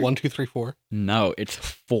 No, Is it you're- 1, 2, 3, 4? No, it's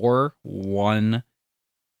 4, 1,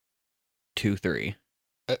 2, 3.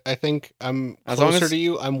 I think I'm As long closer as- to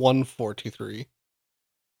you. I'm 1, 4, 2, 3.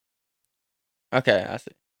 Okay, I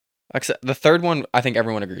see. Except the third one, I think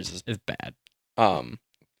everyone agrees is It's bad.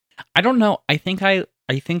 I don't know. I think I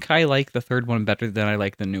like the third one better than I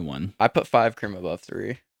like the new one. I put 5 Cream above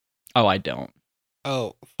 3. Oh, I don't.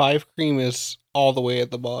 Oh, 5 Cream is all the way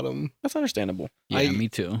at the bottom. That's understandable. Yeah, I- me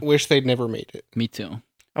too. Wish they'd never made it. Me too.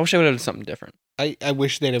 I wish they would have done something different. I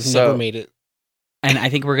wish they'd have So- never made it. And I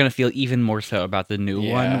think we're gonna feel even more so about the new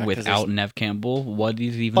Yeah, one 'cause without there's- Nev Campbell. What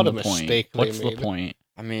is even What a the point? mistake they What's the made. point?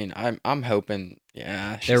 I mean, I'm hoping,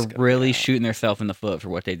 yeah. she's They're gonna be really out. shooting themselves in the foot for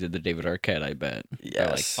what they did to David Arquette. I bet. They're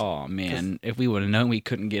like, Yes. oh man, if we would have known we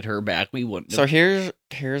couldn't get her back, we wouldn't. So have.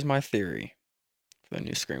 here's my theory for the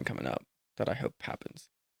new Scream coming up that I hope happens.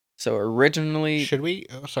 So originally, Should we?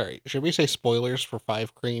 Oh, sorry. Should we say spoilers for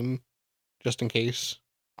 5 Cream, just in case?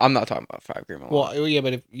 I'm not talking about 5 Cream a lot. Well, yeah,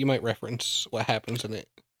 but if you might reference what happens in it.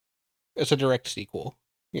 It's a direct sequel,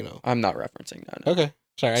 you know. I'm not referencing that. no. Okay.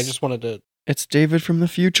 Sorry, I just wanted to. It's David from the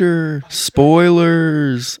future.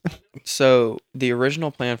 Spoilers. So the original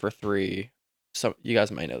plan for 3, so you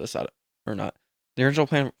guys may know this or not. The original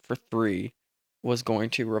plan for 3 was going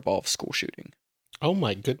to revolve school shooting. Oh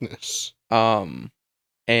my goodness.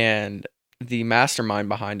 And the mastermind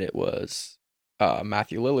behind it was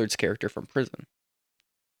Matthew Lillard's character from Prison.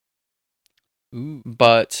 Ooh.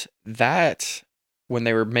 But that, when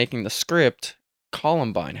they were making the script,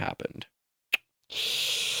 Columbine happened.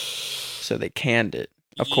 So they canned it,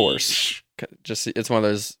 of course. Just it's one of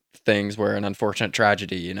those things where an unfortunate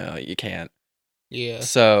tragedy, you can't. Yeah.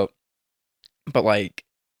 So, but like,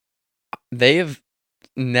 they have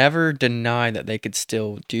never denied that they could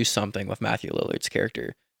still do something with Matthew Lillard's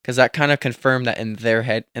character. Because that kind of confirmed that in their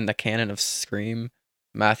head, in the canon of Scream,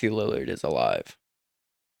 Matthew Lillard is alive.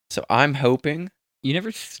 So I'm hoping, You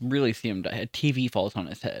never really see him die. A TV falls on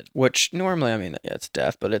his head. which normally, I mean, yeah, it's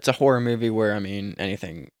death, but it's a horror movie where, I mean,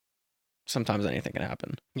 sometimes anything can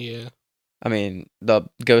happen. Yeah. I mean, the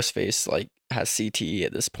Ghostface, like, has CTE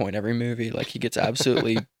at this point every movie. Like, he gets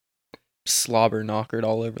absolutely slobber knockered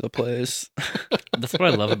all over the place. That's what I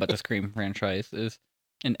love about the Scream franchise is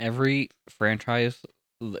in every franchise,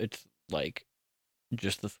 it's like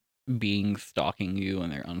just this being stalking you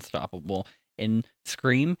and they're unstoppable. In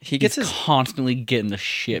Scream, He gets he's his- constantly getting the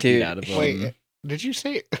shit beat Dude, out of him. Wait, did you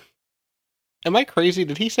say? Am I crazy?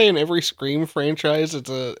 Did he say in every Scream franchise it's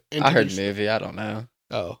a? I heard Entities- movie. I don't know.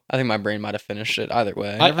 Oh, I think my brain might have finished it either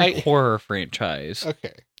way. Every horror franchise,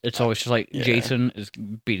 okay. it's always just like Yeah. Jason is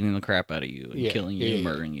beating the crap out of you and Yeah, killing you yeah, and yeah.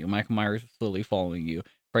 murdering you. Michael Myers is slowly following you.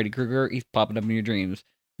 Freddy Krueger, he's popping up in your dreams.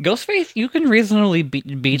 Ghostface, you can reasonably beat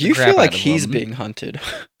the You crap feel like out of he's him. being hunted.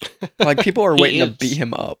 Like people are He waiting to is. beat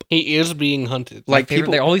him up. He is being hunted. Like Favorite-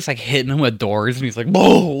 people, they're always like hitting him with doors, and he's like,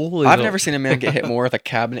 "Whoa!" I've never seen a man get hit more with a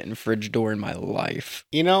cabinet and fridge door in my life.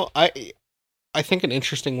 You know, I think an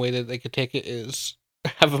interesting way that they could take it is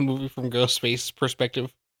have a movie from Ghostface's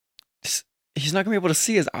perspective. He's not gonna be able to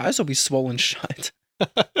see. His eyes will be swollen shut.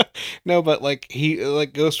 No, but like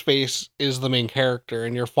Ghostface is the main character,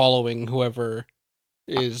 and you're following whoever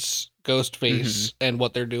is Ghostface and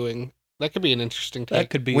what they're doing. That could be an interesting take. That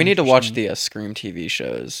could be. We need to watch interesting. the Scream TV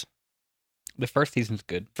shows. The first season's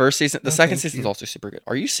good. First season, the No, second thank season's you. also super good.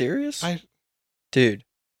 Are you serious, I- dude?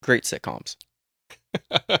 Great sitcoms.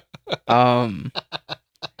 Um,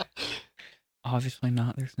 Obviously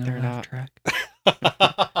not. There's no They're laugh not.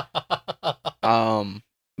 track.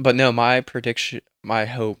 but no, my prediction, my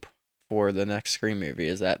hope for the next Scream movie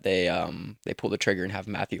is that they pull the trigger and have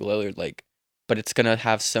Matthew Lillard but it's gonna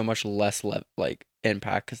have so much less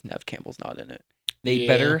impact because Nev Campbell's not in it. They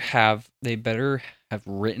better have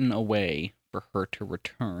written a way for her to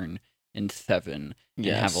return in 7 and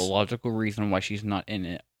have a logical reason why she's not in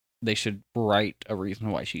it. They should write a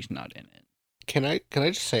reason why she's not in it. Can I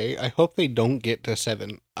just say, I hope they don't get to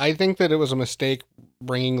 7. I think that it was a mistake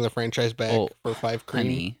bringing the franchise back for 5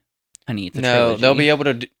 Cream. Honey, it's a No, trilogy. they'll be able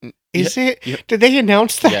to. Is it? Did they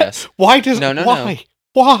announce that? Yes. Why does No. Why?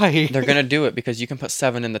 They're gonna do it because you can put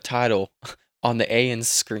 7 in the title on the A in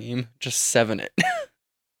Scream. Just 7 it.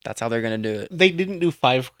 That's how they're gonna do it. They didn't do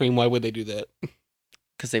 5 Cream. Why would they do that?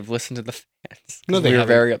 Because they've listened to the fans. No, they were haven't.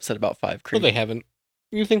 very upset about 5 No, Cream. they haven't.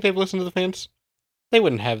 You think they've listened to the fans? They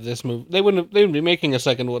wouldn't have this move. They wouldn't be making a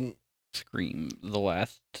second one. Scream, the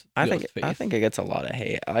last. I think it gets a lot of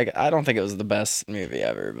hate. I don't think it was the best movie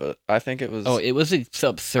ever, but I think it was. Oh, it was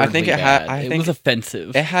absurd. I think it had. I it think was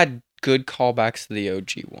offensive. It had good callbacks to the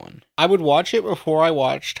OG one. I would watch it before I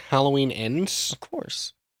watched Halloween Ends, Of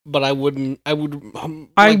course. but I wouldn't. I would.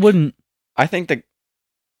 I wouldn't. I think that,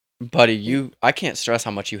 buddy, I can't stress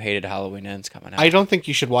how much you hated Halloween Ends coming out. I don't think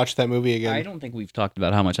you should watch that movie again. I don't think we've talked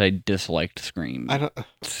about how much I disliked Scream. I don't.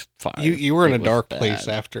 5. You were in It a was dark bad. place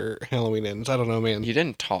after Halloween Ends. I don't know, man. You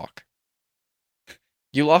didn't talk.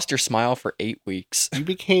 You lost your smile for 8 weeks. You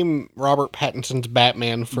became Robert Pattinson's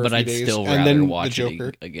Batman for a But few I'd days, still and rather then watch the it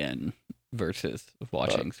Joker. again versus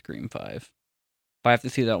watching Scream 5. If I have to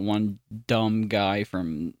see that one dumb guy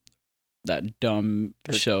from that dumb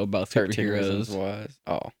show about 13 Reasons superheroes, was.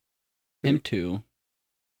 Oh. him too.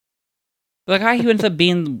 The guy who ends up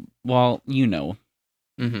being, well, you know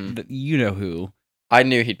who. I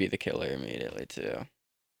knew he'd be the killer immediately, too.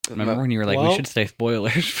 Remember when you were like, Well, we should say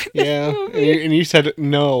spoilers? for this Yeah, movie? and you said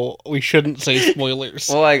no. We shouldn't say spoilers.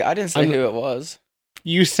 Well, I didn't say I'm- who it was.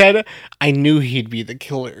 You said I knew he'd be the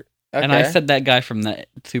killer. Okay. And I said that guy from that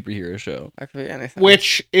superhero show. That could be anything.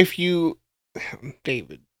 Which, if you,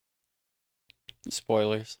 David,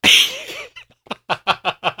 Spoilers.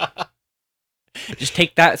 Just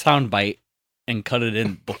take that soundbite and cut it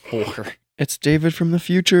in before. It's David from the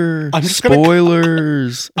future. I'm just gonna-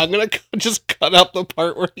 Spoilers. I'm gonna just cut out the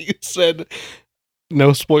part where you said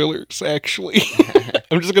no spoilers. Actually,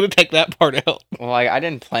 I'm just gonna take that part out. Well, I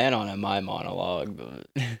didn't plan on my monologue, but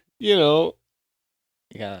You know,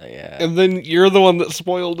 yeah. and then you're the one that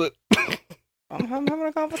spoiled it. I'm having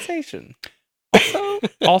a conversation.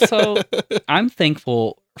 Also, I'm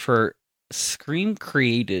thankful for Scream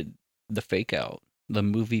created the Fake Out, the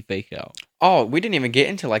movie Fake Out. Oh, we didn't even get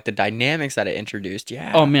into the dynamics that it introduced.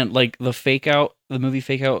 Yeah. Oh man, like the Fake Out, the movie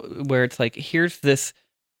Fake Out, where it's like, here's this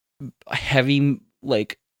heavily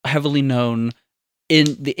known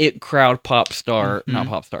in the it crowd pop star, not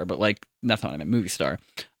pop star, but that's not what I meant, movie star.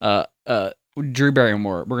 Drew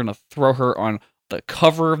Barrymore. We're gonna throw her on the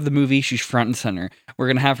cover of the movie. She's front and center. We're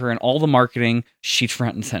gonna have her in all the marketing. She's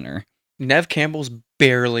front and center. Nev Campbell's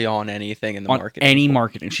barely on anything in the On marketing. any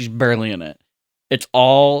marketing, she's barely in it. It's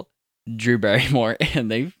all Drew Barrymore,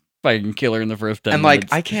 and they fucking kill her in the first 10 And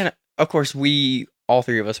minutes. I can't. Of course, all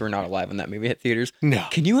 3 of us were not alive when that movie hit theaters. No,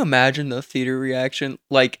 Can you imagine the theater reaction?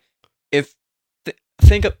 If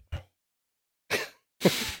think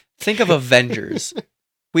of Avengers.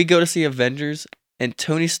 We go to see Avengers, and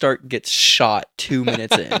Tony Stark gets shot 2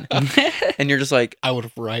 minutes in, and you're just like, I would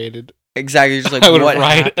have rioted. exactly. You're just like, I would what have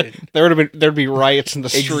rioted. happened? There'd be riots in the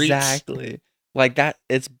streets. Exactly. Like that.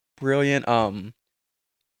 It's brilliant.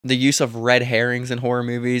 The use of red herrings in horror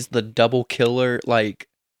movies, the double killer,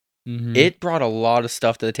 Mhm. it brought a lot of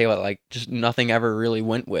stuff to the table that just nothing ever really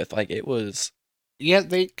went with. It was. Yeah,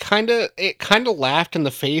 it kind of laughed in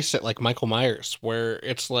the face at Michael Myers, where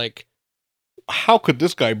it's like, how could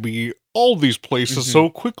this guy be all these places Mhm. so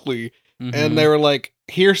quickly? Mhm. And they were like,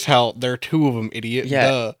 here's how there are 2 of them, idiot. Yeah.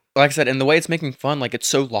 Duh. Like I said, and the way it's making fun, it's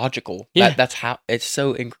so logical. Yeah. That's how it's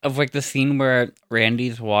so. Of the scene where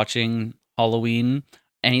Randy's watching Halloween,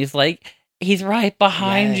 and he's like, he's right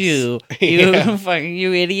behind you. You Yeah. fucking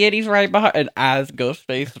you idiot, he's right behind, and as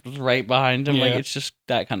Ghostface was right behind him, Yeah. it's just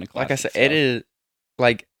that kind of classic Like I said, stuff. it is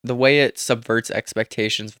the way it subverts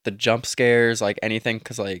expectations with the jump scares, anything,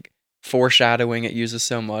 because foreshadowing it uses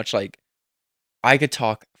so much. I could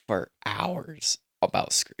talk for hours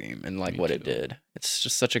about Scream and Me what it too. did. It's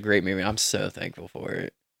just such a great movie. I'm so thankful for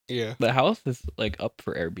it. Yeah. The house is up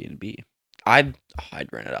for Airbnb. I'd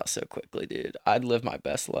rent it out so quickly, dude. I'd live my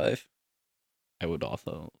best life. I would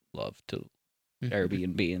also love to Mhm.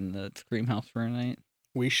 Airbnb in the Scream house for a night.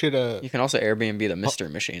 We should, You can also Airbnb the Mystery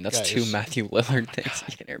Machine. That's 2 guys. Matthew Lillard Oh, things God.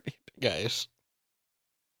 you can Airbnb. guys,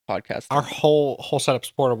 Podcast. our whole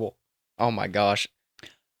setup's portable. Oh my gosh.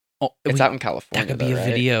 Oh, It's out in California. that could be though, a right?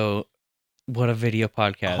 video. What a video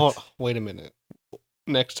podcast. Wait a minute.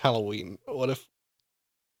 Next Halloween. What if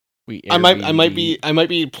We I might Airbnb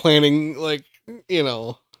be planning like, you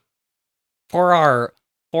know, for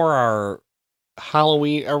our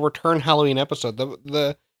Halloween, a return Halloween episode.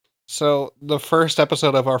 So the first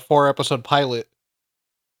episode of our 4-episode pilot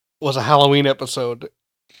was a Halloween episode.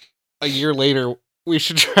 A year later, we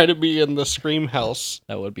should try to be in the Scream house.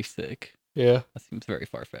 that would be sick. Yeah. That seems very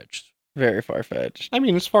far fetched. Very far fetched. I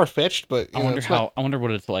mean, it's far-fetched, but I wonder I wonder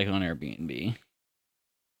what it's like on Airbnb.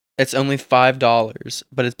 It's only $5,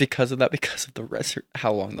 but it's because of the rest.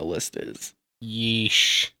 How long the list is.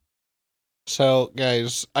 Yeesh. So,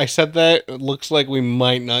 guys, I said that. It looks like we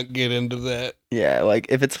might not get into that. Yeah, like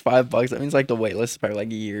if it's $5, that means like the wait list is probably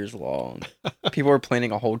like years long. People are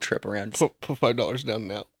planning a whole trip around. Put $5 down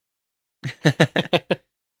now.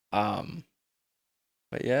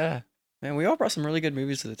 But yeah, man, we all brought some really good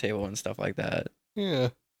movies to the table and stuff like that. Yeah.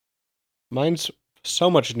 Mine's so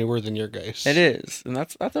much newer than your guys. It is, and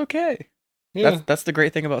that's okay. Yeah. That's the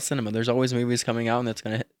great thing about cinema. There's always movies coming out, and it's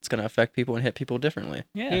gonna affect people and hit people differently.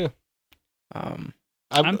 Yeah. Yeah.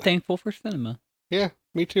 I'm thankful for cinema. Yeah,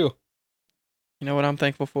 me too. You know what I'm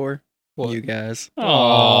thankful for? What? You guys.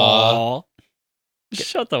 Aww.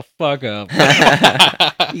 Shut the fuck up.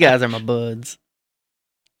 You guys are my buds.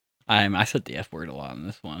 I said the F word a lot in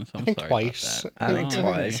this one, so I'm think sorry twice. about that. I think Oh,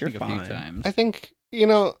 twice. I You're think a few fine. times. I think,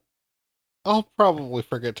 I'll probably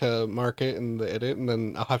forget to mark it in the edit, and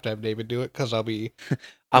then I'll have to have David do it because I'll be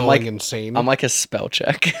I'm going like insane. I'm like his spell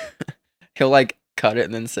check. He'll like cut it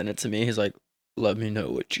and then send it to me. He's like, "Let me know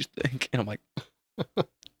what you think," and I'm like,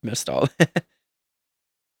 "Missed all that."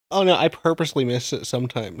 Oh no, I purposely miss it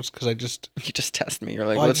sometimes because I just. You just test me. You're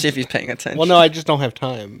like, Well, I let's see if just- he's paying attention. Well, no, I just don't have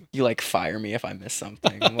time. You like fire me if I miss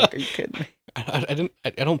something. I'm like, are you kidding me?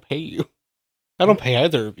 I don't pay you. I don't pay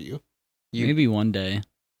either of you. You Maybe one day.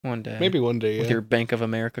 one day. Maybe one day. with Yeah. your Bank of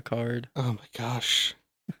America card. Oh my gosh.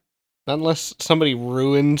 Not unless somebody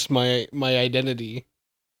ruins my identity.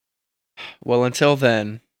 Well, until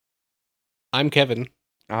then, I'm Kevin,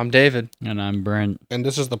 I'm David. And I'm Brent. and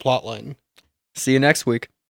this is the plot line. See you next week.